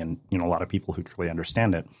for me and a lot of people who truly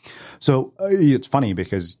understand it. So it's funny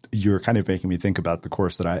because you're kind of making me think about the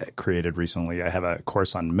course that I created recently. I have a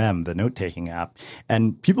course on Mem, the note taking app,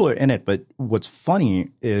 and people are in it. But what's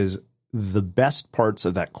funny is the best parts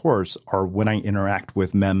of that course are when I interact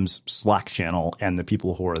with Mem's Slack channel and the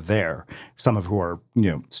people who are there, some of who are,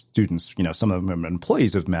 students, some of them are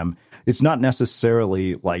employees of Mem. It's not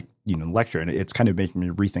necessarily like, lecture, and it's kind of making me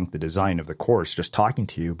rethink the design of the course, just talking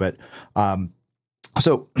to you. But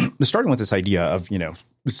so starting with this idea of,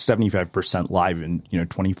 75% live and,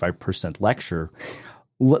 25% lecture,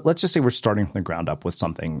 let's just say we're starting from the ground up with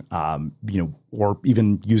something, or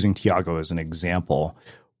even using Tiago as an example.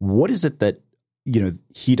 What is it that,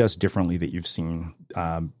 he does differently that you've seen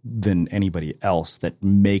than anybody else that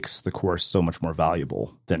makes the course so much more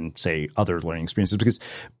valuable than, say, other learning experiences? Because,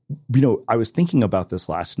 I was thinking about this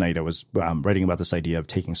last night. I was writing about this idea of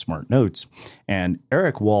taking smart notes. And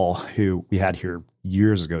Eric Wall, who we had here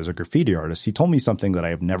years ago as a graffiti artist, he told me something that I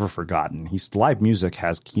have never forgotten. He said, live music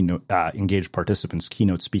has keynote engaged participants.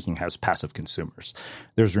 Keynote speaking has passive consumers.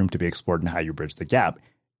 There's room to be explored in how you bridge the gap.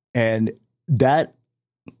 And that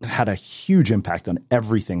had a huge impact on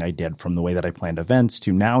everything I did, from the way that I planned events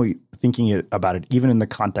to now thinking about it even in the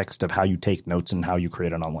context of how you take notes and how you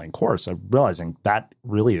create an online course. I'm realizing that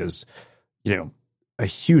really is, a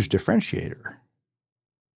huge differentiator.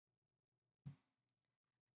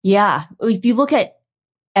 Yeah. If you look at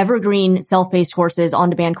evergreen self-paced courses,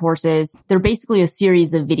 on-demand courses, they're basically a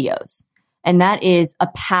series of videos. And that is a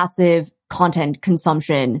passive content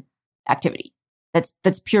consumption activity.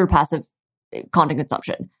 That's pure passive content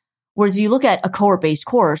consumption. Whereas if you look at a cohort-based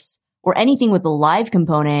course or anything with a live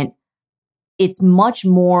component, it's much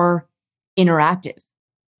more interactive.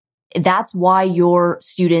 That's why your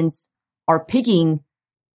students are picking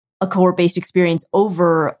a cohort-based experience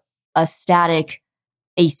over a static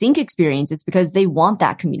async experience, is because they want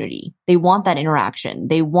that community. They want that interaction.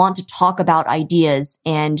 They want to talk about ideas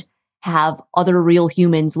and have other real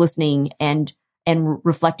humans listening and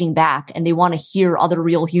reflecting back. And they want to hear other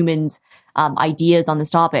real humans' ideas on this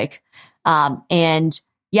topic. And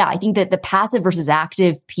yeah, I think that the passive versus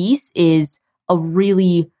active piece is a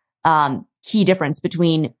really key difference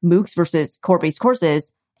between MOOCs versus cohort-based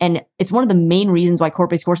courses. And it's one of the main reasons why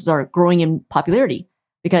cohort-based courses are growing in popularity,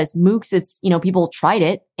 because MOOCs, it's, people tried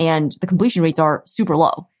it and the completion rates are super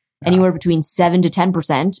low, anywhere between 7 to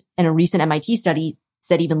 10%. And a recent MIT study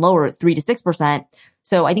said even lower, 3 to 6%.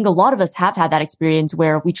 So I think a lot of us have had that experience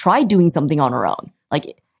where we tried doing something on our own.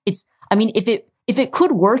 Like if it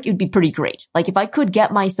could work, it would be pretty great. Like if I could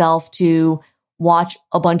get myself to watch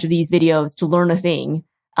a bunch of these videos to learn a thing,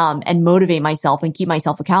 and motivate myself and keep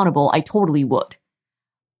myself accountable, I totally would.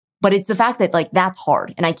 But it's the fact that like that's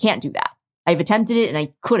hard and I can't do that. I've attempted it and I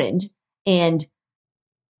couldn't. And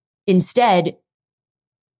instead,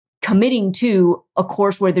 committing to a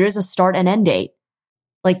course where there is a start and end date,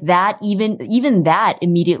 like that, even that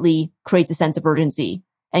immediately creates a sense of urgency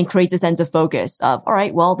and creates a sense of focus of, all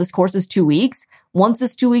right, well, this course is 2 weeks. Once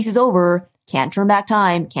this 2 weeks is over, can't turn back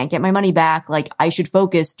time, can't get my money back. Like I should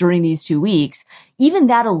focus during these 2 weeks. Even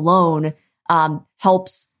that alone,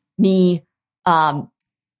 helps me,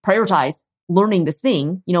 prioritize learning this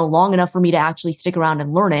thing, long enough for me to actually stick around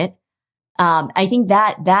and learn it. I think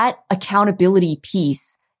that accountability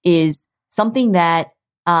piece is something that,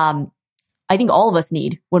 I think all of us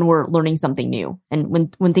need when we're learning something new. And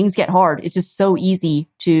when things get hard, it's just so easy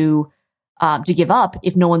to give up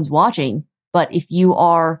if no one's watching. But if you've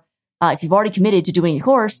already committed to doing a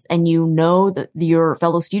course and you know that your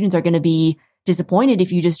fellow students are going to be disappointed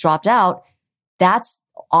if you just dropped out, that's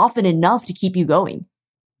often enough to keep you going.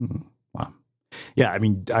 Mm-hmm. Wow. Yeah. I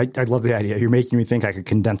mean, I love the idea. You're making me think I could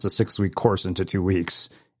condense a 6-week course into 2 weeks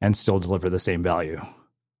and still deliver the same value.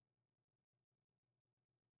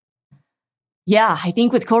 Yeah. I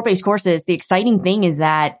think with cohort-based courses, the exciting thing is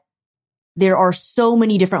that there are so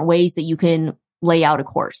many different ways that you can lay out a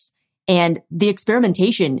course. And the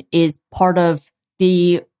experimentation is part of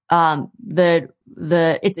it's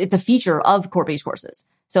a feature of cohort-based courses.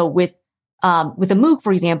 So with a MOOC,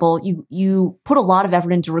 for example, you put a lot of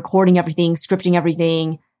effort into recording everything, scripting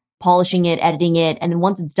everything, polishing it, editing it. And then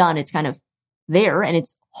once it's done, it's kind of there and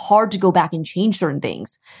it's hard to go back and change certain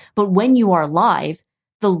things. But when you are live,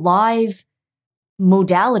 the live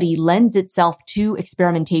modality lends itself to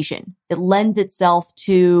experimentation. It lends itself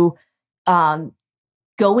to,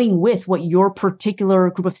 going with what your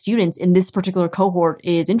particular group of students in this particular cohort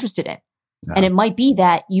is interested in. Yeah. And it might be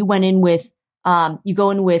that you went in with, you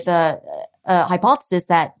go in with a hypothesis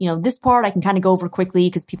that, this part I can kind of go over quickly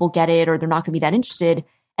because people get it or they're not going to be that interested.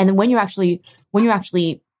 And then when you're actually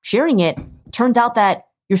sharing it, it turns out that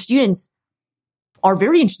your students are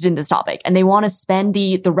very interested in this topic and they want to spend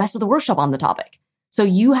the rest of the workshop on the topic. So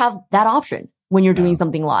you have that option when you're doing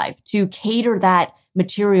something live to cater that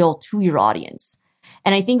material to your audience.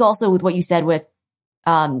 And I think also with what you said with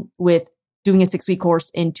doing a 6-week course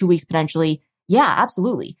in 2 weeks potentially, yeah,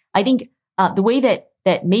 absolutely. I think the way that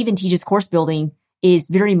Maven teaches course building is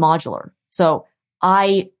very modular. So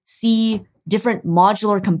I see different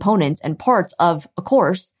modular components and parts of a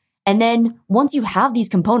course. And then once you have these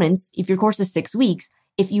components, if your course is 6 weeks,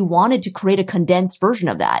 if you wanted to create a condensed version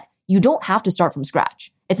of that, you don't have to start from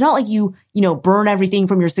scratch. It's not like you burn everything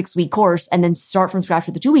from your 6-week course and then start from scratch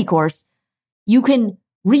with the 2-week course. You can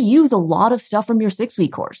reuse a lot of stuff from your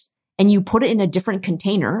 6-week course and you put it in a different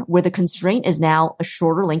container where the constraint is now a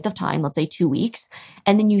shorter length of time, let's say 2 weeks.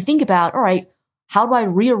 And then you think about, all right, how do I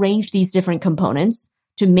rearrange these different components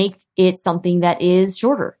to make it something that is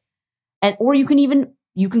shorter? Or you can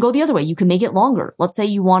go the other way. You can make it longer. Let's say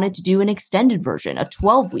you wanted to do an extended version, a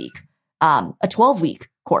 12-week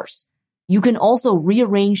course. You can also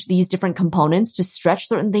rearrange these different components to stretch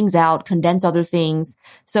certain things out, condense other things.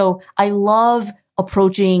 So I love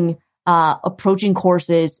approaching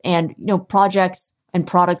courses and, projects and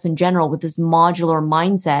products in general with this modular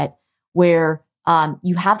mindset where,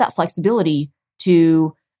 you have that flexibility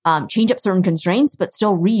to, change up certain constraints, but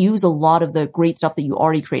still reuse a lot of the great stuff that you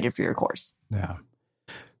already created for your course. Yeah.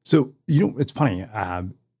 So, it's funny.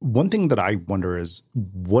 One thing that I wonder is,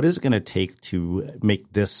 what is it going to take to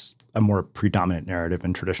make this a more predominant narrative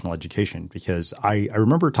in traditional education? Because I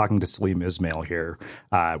remember talking to Salim Ismail here.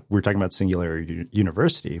 We were talking about Singularity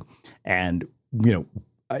University. And,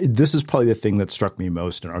 this is probably the thing that struck me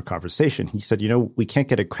most in our conversation. He said, we can't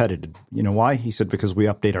get accredited. You know why? He said, because we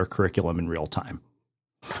update our curriculum in real time.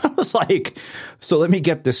 I was like, so let me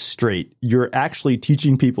get this straight. You're actually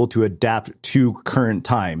teaching people to adapt to current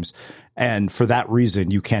times. And for that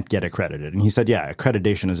reason, you can't get accredited. And he said, yeah,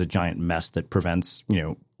 accreditation is a giant mess that prevents,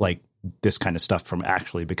 like this kind of stuff from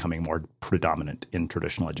actually becoming more predominant in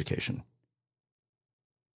traditional education.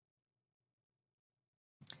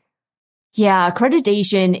 Yeah,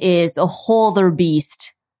 accreditation is a whole other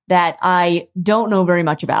beast that I don't know very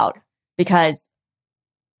much about, because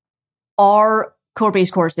our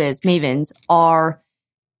core-based courses, Mavens, are,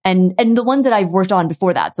 and the ones that I've worked on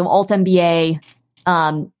before that, so Alt MBA,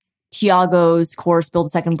 Tiago's course, Build a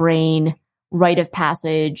Second Brain, Rite of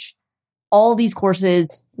Passage, all these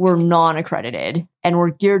courses were non-accredited and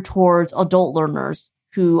were geared towards adult learners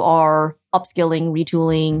who are upskilling,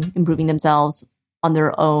 retooling, improving themselves on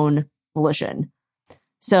their own volition.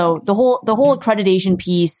 So the whole accreditation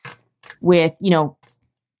piece with,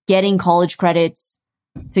 getting college credits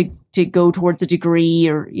to go towards a degree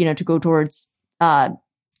or, to go towards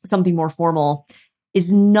something more formal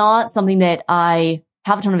is not something that I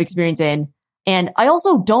have a ton of experience in. And I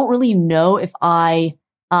also don't really know if I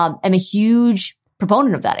am a huge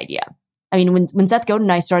proponent of that idea. I mean, when Seth Godin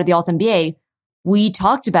and I started the Alt MBA, we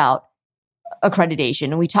talked about accreditation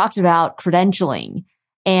and we talked about credentialing.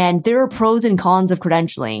 And there are pros and cons of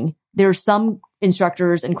credentialing. There are some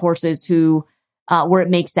instructors and courses who, where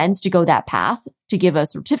it makes sense to go that path to give a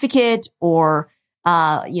certificate or,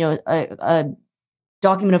 a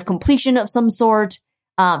document of completion of some sort.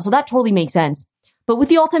 So that totally makes sense. But with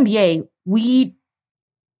the Alt MBA, we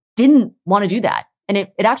didn't want to do that. And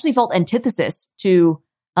it actually felt antithesis to,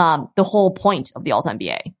 the whole point of the Alt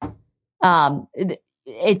MBA.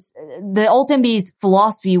 It's the Alt MBA's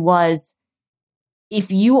philosophy was, if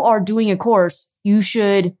you are doing a course, you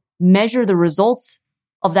should measure the results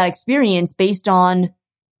of that experience based on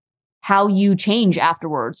how you change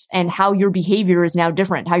afterwards and how your behavior is now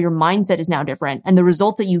different, how your mindset is now different, and the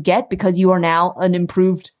results that you get because you are now an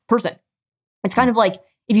improved person. It's kind of like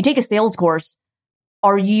if you take a sales course,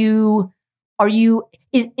 is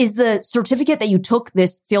the certificate that you took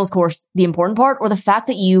this sales course the important part, or the fact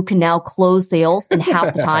that you can now close sales in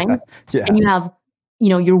half the time Yeah. and you have,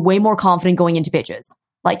 you're way more confident going into pitches,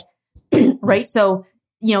 like, right? So,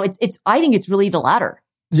 I think it's really the latter.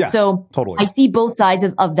 Yeah, so totally. I see both sides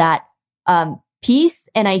of that, piece.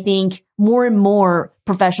 And I think more and more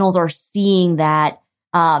professionals are seeing that,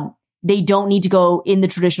 they don't need to go in the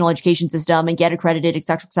traditional education system and get accredited, et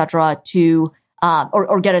cetera, to,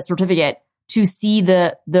 or get a certificate to see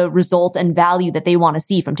the results and value that they want to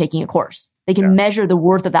see from taking a course. They can measure the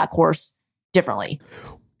worth of that course differently.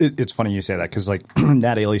 It's funny you say that, because like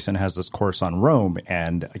Nat Alison has this course on Rome,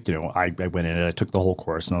 and I went in and I took the whole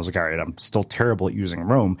course, and I was like, all right, I'm still terrible at using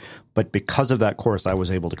Rome, but because of that course, I was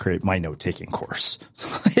able to create my note-taking course.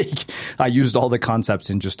 Like, I used all the concepts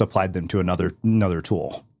and just applied them to another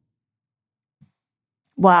tool.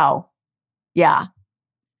 Wow, yeah.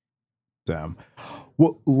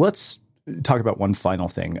 Well, let's talk about one final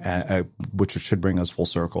thing, which should bring us full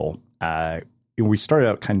circle. We started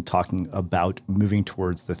out kind of talking about moving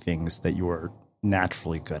towards the things that you are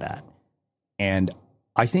naturally good at. And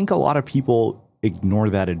I think a lot of people ignore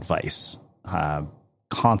that advice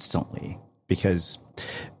constantly, because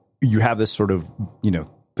you have this sort of,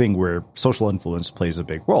 thing where social influence plays a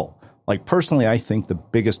big role. Like, personally, I think the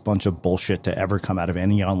biggest bunch of bullshit to ever come out of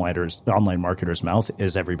any online marketer's mouth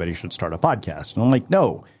is everybody should start a podcast. And I'm like,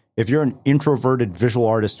 no. If you're an introverted visual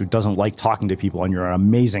artist who doesn't like talking to people and you're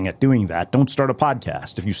amazing at doing that, don't start a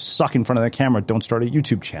podcast. If you suck in front of the camera, don't start a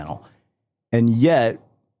YouTube channel. And yet,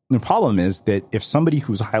 the problem is that if somebody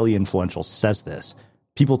who's highly influential says this,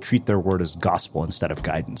 people treat their word as gospel instead of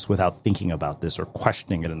guidance without thinking about this or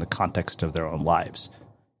questioning it in the context of their own lives.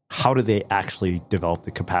 How do they actually develop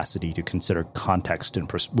the capacity to consider context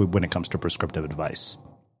when it comes to prescriptive advice?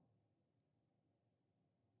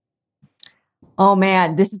 Oh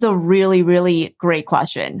man, this is a really, really great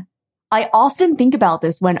question. I often think about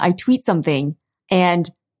this when I tweet something, and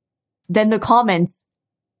then the comments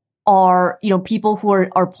are, people who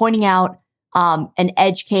are pointing out, an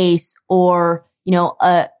edge case or,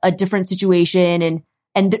 a different situation.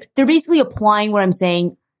 And they're basically applying what I'm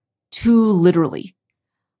saying too literally.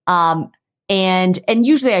 And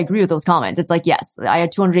usually I agree with those comments. It's like, yes, I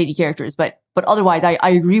had 280 characters, but otherwise I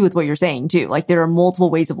agree with what you're saying too. Like, there are multiple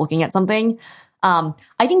ways of looking at something. I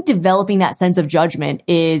think developing that sense of judgment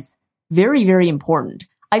is very, very important.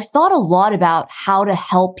 I've thought a lot about how to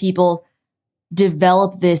help people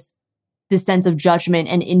develop this sense of judgment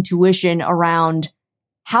and intuition around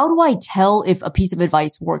how do I tell if a piece of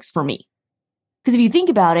advice works for me? Because if you think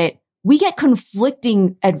about it, we get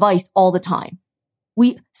conflicting advice all the time.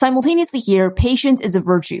 We simultaneously hear patience is a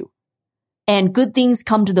virtue and good things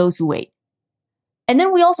come to those who wait. And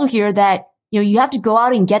then we also hear that, you have to go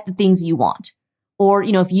out and get the things you want. Or,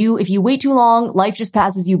 if you wait too long, life just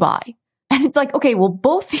passes you by. And it's like, okay, well,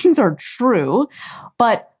 both things are true,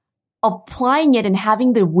 but applying it and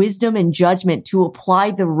having the wisdom and judgment to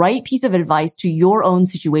apply the right piece of advice to your own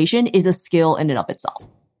situation is a skill in and of itself.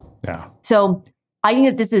 Yeah. So I think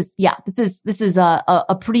that this is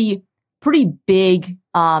a pretty big,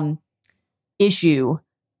 issue.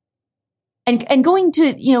 And going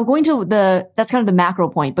to that's kind of the macro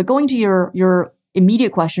point, but going to your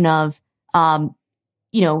immediate question of,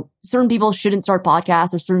 certain people shouldn't start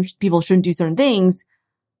podcasts or certain people shouldn't do certain things.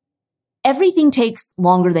 Everything takes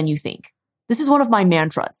longer than you think. This is one of my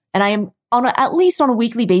mantras, and I am at least on a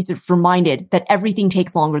weekly basis reminded that everything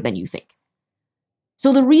takes longer than you think.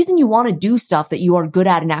 So the reason you want to do stuff that you are good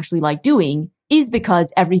at and actually like doing is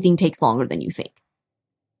because everything takes longer than you think.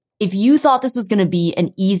 If you thought this was going to be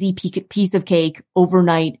an easy piece of cake,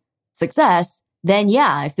 overnight success, then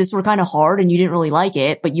yeah, if this were kind of hard and you didn't really like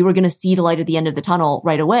it, but you were going to see the light at the end of the tunnel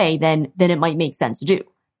right away, then it might make sense to do.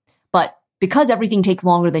 But because everything takes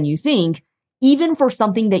longer than you think, even for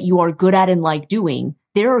something that you are good at and like doing,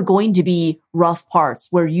 there are going to be rough parts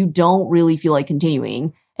where you don't really feel like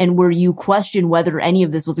continuing and where you question whether any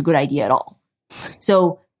of this was a good idea at all.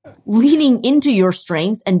 So leaning into your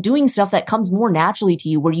strengths and doing stuff that comes more naturally to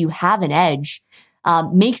you where you have an edge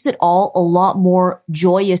makes it all a lot more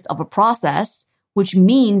joyous of a process, which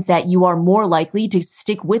means that you are more likely to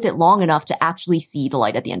stick with it long enough to actually see the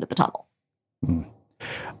light at the end of the tunnel.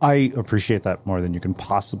 I appreciate that more than you can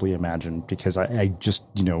possibly imagine, because I just,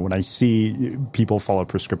 when I see people follow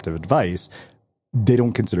prescriptive advice, they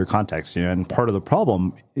don't consider context, and part of the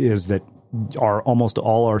problem is that almost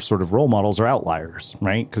all our sort of role models are outliers,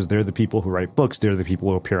 right? Because they're the people who write books. They're the people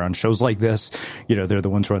who appear on shows like this. They're the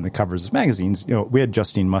ones who are on the covers of magazines. We had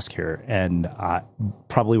Justine Musk here, and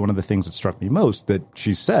probably one of the things that struck me most that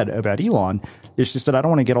she said about Elon is she said, I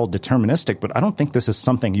don't want to get all deterministic, but I don't think this is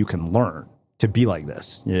something you can learn to be like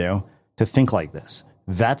this, to think like this.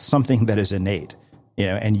 That's something that is innate,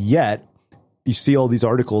 and yet you see all these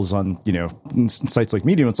articles on, sites like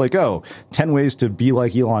Medium. It's like, 10 ways to be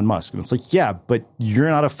like Elon Musk. And it's like, yeah, but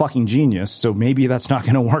you're not a fucking genius. So maybe that's not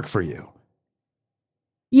going to work for you.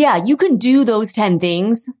 Yeah, you can do those 10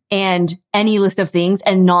 things and any list of things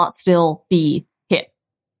and not still be him.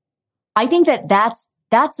 I think that that's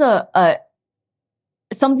a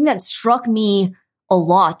something that struck me a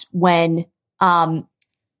lot when I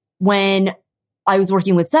was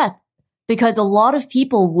working with Seth, because a lot of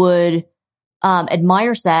people would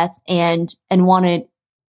admire Seth and want to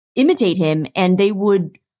imitate him, and they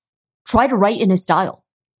would try to write in his style.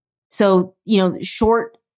 So,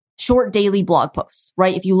 short daily blog posts,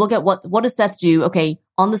 right? If you look at what does Seth do? Okay,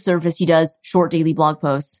 on the surface, he does short daily blog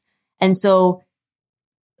posts. And so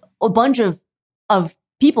a bunch of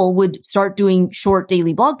people would start doing short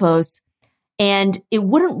daily blog posts, and it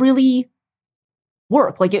wouldn't really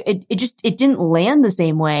work. Like it didn't land the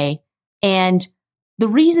same way. And the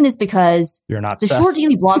reason is because you're not the Seth. Short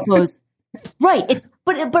daily blog posts, right?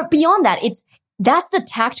 But beyond that, that's the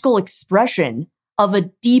tactical expression of a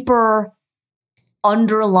deeper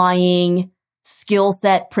underlying skill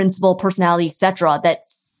set, principle, personality, etc. that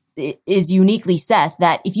is uniquely Seth.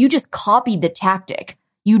 That if you just copied the tactic,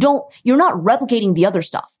 you're not replicating the other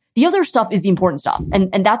stuff. The other stuff is the important stuff,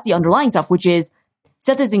 and that's the underlying stuff, which is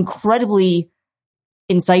Seth is incredibly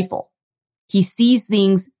insightful. He sees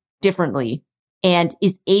things differently and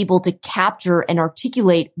is able to capture and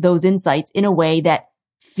articulate those insights in a way that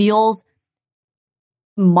feels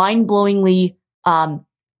mind-blowingly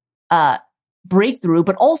breakthrough,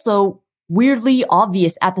 but also weirdly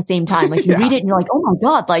obvious at the same time. Like you read it and you're like, oh my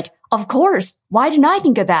God, like, of course, why didn't I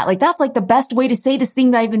think of that? Like that's like the best way to say this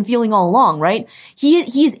thing that I've been feeling all along, right? He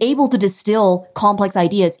is able to distill complex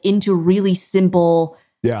ideas into really simple,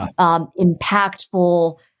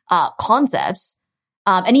 impactful concepts.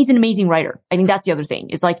 And he's an amazing writer. I think that's the other thing.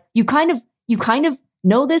 Is like you kind of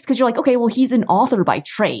know this because you're like, okay, well, he's an author by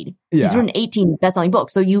trade. Yeah. He's written 18 best-selling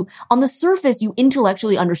books. So you, on the surface, you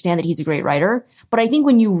intellectually understand that he's a great writer. But I think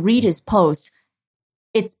when you read his posts,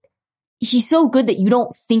 he's so good that you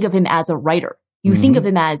don't think of him as a writer. You think of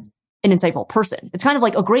him as an insightful person. It's kind of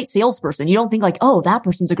like a great salesperson. You don't think like, oh, that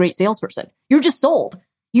person's a great salesperson. You're just sold.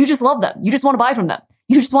 You just love them. You just want to buy from them.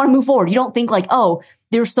 You just want to move forward. You don't think like, oh,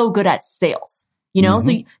 they're so good at sales, you know?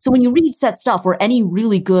 So when you read Seth's stuff or any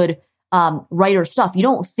really good writer stuff, you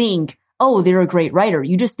don't think, oh, they're a great writer.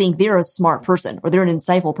 You just think they're a smart person or they're an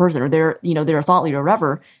insightful person or they're a thought leader or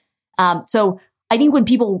whatever. So I think when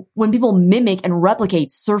people mimic and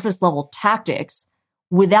replicate surface level tactics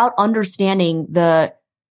without understanding the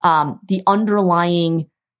underlying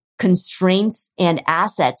constraints and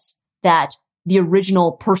assets that the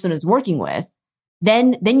original person is working with,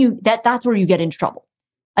 then that's where you get into trouble.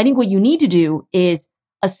 I think what you need to do is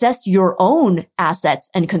assess your own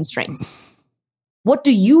assets and constraints. What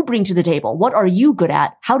do you bring to the table? What are you good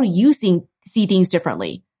at? How do you see things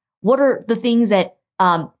differently? What are the things that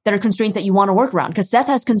are constraints that you want to work around? Because Seth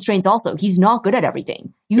has constraints also. He's not good at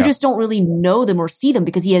everything. You just don't really know them or see them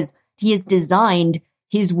because he has designed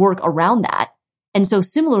his work around that. And so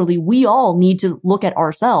similarly, we all need to look at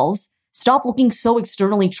ourselves, stop looking so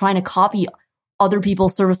externally trying to copy other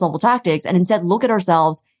people's service level tactics, and instead look at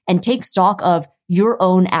ourselves and take stock of your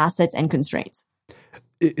own assets and constraints.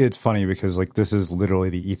 It's funny because like this is literally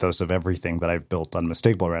the ethos of everything that I've built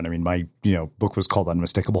Unmistakable around. I mean, my book was called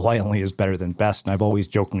Unmistakable. Why Only is Better Than Best, and I've always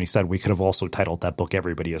jokingly said we could have also titled that book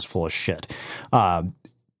Everybody is Full of Shit.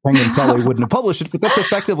 Penguin probably wouldn't have published it, but that's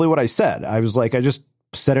effectively what I said. I was like, I just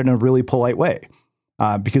said it in a really polite way.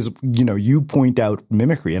 Because, you point out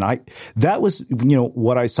mimicry, and that was,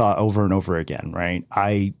 what I saw over and over again, right?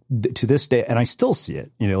 To this day, and I still see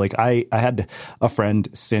it, I had a friend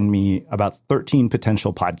send me about 13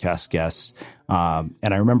 potential podcast guests. And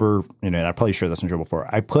I remember, and I probably shared this in show before,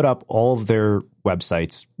 I put up all of their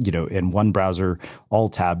websites, in one browser, all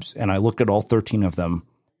tabs, and I looked at all 13 of them,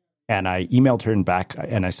 and I emailed her back,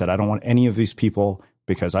 and I said, I don't want any of these people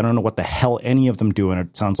because I don't know what the hell any of them do, and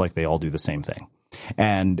it sounds like they all do the same thing.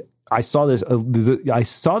 And I saw this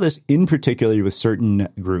in particular with certain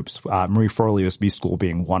groups, Marie Forleo's B School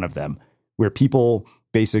being one of them, where people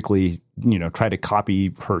basically, try to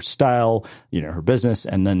copy her style, her business,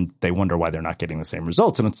 and then they wonder why they're not getting the same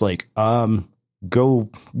results. And it's like, go,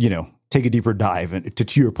 take a deeper dive. And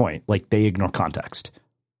to your point, like they ignore context.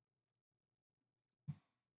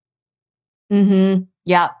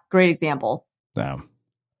 Yeah. Great example.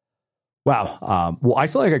 Wow. Well, I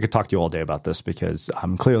feel like I could talk to you all day about this because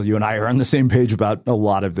clearly you and I are on the same page about a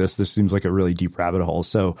lot of this. This seems like a really deep rabbit hole.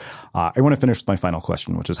 So I want to finish with my final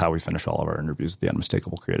question, which is how we finish all of our interviews with the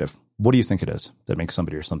Unmistakable Creative. What do you think it is that makes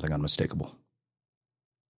somebody or something unmistakable?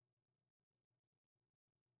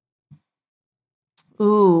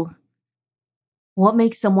 Ooh, what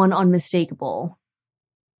makes someone unmistakable?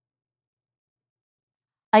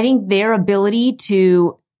 I think their ability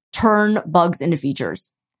to turn bugs into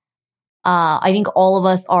features. I think all of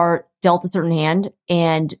us are dealt a certain hand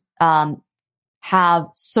and have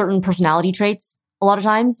certain personality traits a lot of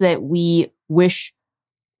times that we wish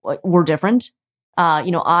were different.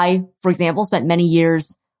 I, for example, spent many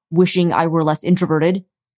years wishing I were less introverted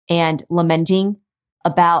and lamenting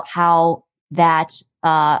about how that,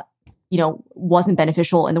 wasn't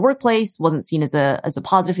beneficial in the workplace, wasn't seen as a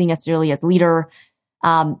positive thing necessarily as a leader.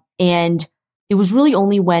 And it was really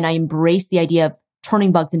only when I embraced the idea of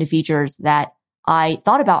turning bugs into features that I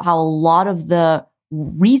thought about how a lot of the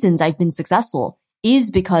reasons I've been successful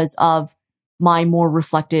is because of my more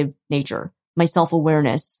reflective nature, my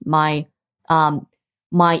self-awareness, my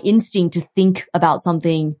instinct to think about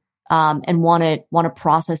something, and want to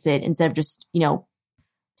process it instead of just,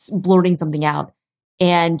 blurting something out.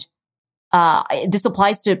 And, this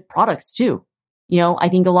applies to products too. I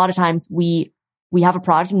think a lot of times we have a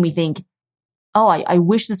product and we think, oh, I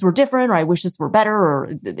wish this were different, or I wish this were better, or,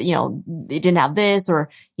 it didn't have this, or,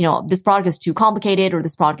 this product is too complicated, or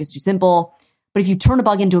this product is too simple. But if you turn a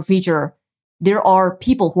bug into a feature, there are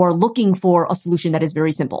people who are looking for a solution that is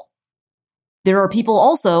very simple. There are people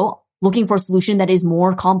also looking for a solution that is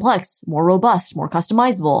more complex, more robust, more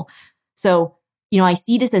customizable. So, I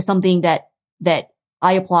see this as something that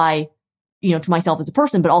I apply, to myself as a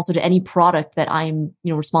person, but also to any product that I'm,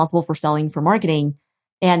 responsible for selling for marketing.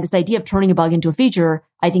 And this idea of turning a bug into a feature,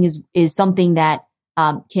 I think is something that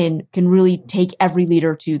can really take every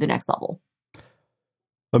leader to the next level.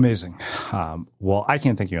 Amazing. Well, I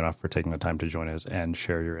can't thank you enough for taking the time to join us and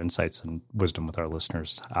share your insights and wisdom with our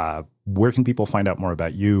listeners. Where can people find out more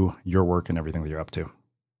about you, your work, and everything that you're up to?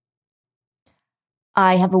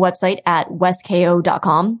 I have a website at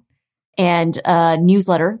wesco.com and a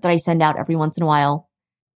newsletter that I send out every once in a while.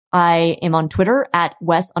 I am on Twitter at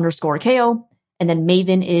Wes_KO. And then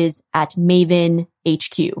Maven is at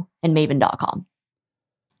MavenHQ and Maven.com.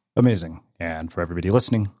 Amazing. And for everybody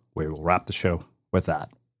listening, we will wrap the show with that.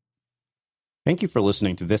 Thank you for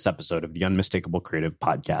listening to this episode of the Unmistakable Creative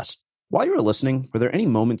Podcast. While you were listening, were there any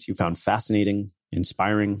moments you found fascinating,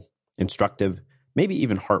 inspiring, instructive, maybe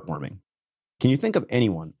even heartwarming? Can you think of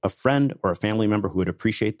anyone, a friend or a family member who would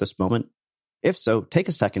appreciate this moment? If so, take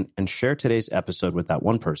a second and share today's episode with that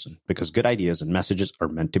one person, because good ideas and messages are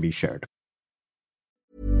meant to be shared.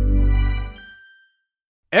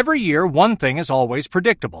 Every year, one thing is always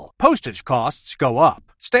predictable. Postage costs go up.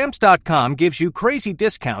 Stamps.com gives you crazy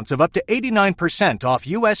discounts of up to 89% off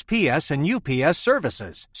USPS and UPS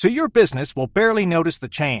services, so your business will barely notice the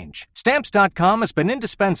change. Stamps.com has been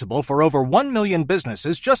indispensable for over 1 million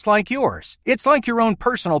businesses just like yours. It's like your own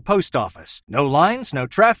personal post office. No lines, no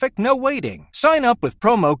traffic, no waiting. Sign up with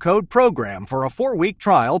promo code PROGRAM for a 4-week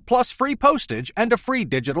trial plus free postage and a free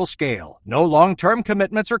digital scale. No long-term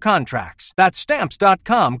commitments or contracts. That's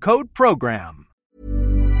Stamps.com, code PROGRAM.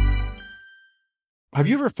 Have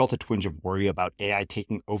you ever felt a twinge of worry about AI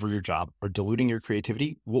taking over your job or diluting your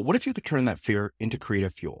creativity? Well, what if you could turn that fear into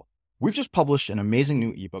creative fuel? We've just published an amazing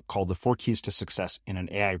new ebook called The 4 Keys to Success in an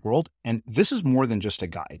AI World, and this is more than just a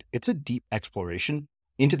guide. It's a deep exploration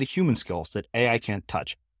into the human skills that AI can't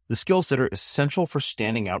touch, the skills that are essential for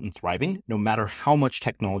standing out and thriving, no matter how much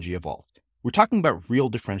technology evolved. We're talking about real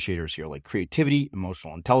differentiators here, like creativity,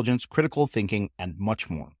 emotional intelligence, critical thinking, and much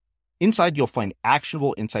more. Inside, you'll find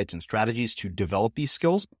actionable insights and strategies to develop these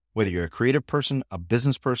skills, whether you're a creative person, a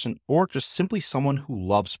business person, or just simply someone who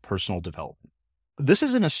loves personal development. This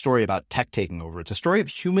isn't a story about tech taking over. It's a story of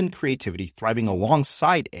human creativity thriving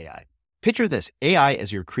alongside AI. Picture this, AI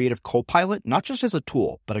as your creative co-pilot, not just as a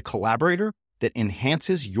tool, but a collaborator that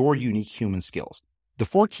enhances your unique human skills. The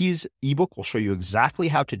 4 Keys ebook will show you exactly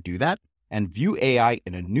how to do that and view AI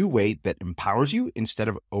in a new way that empowers you instead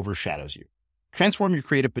of overshadows you. Transform your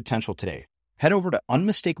creative potential today. Head over to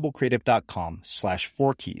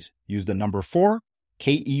unmistakablecreative.com/4keys. Use the number 4,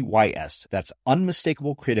 KEYS. That's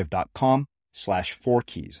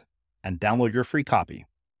unmistakablecreative.com/4keys and download your free copy.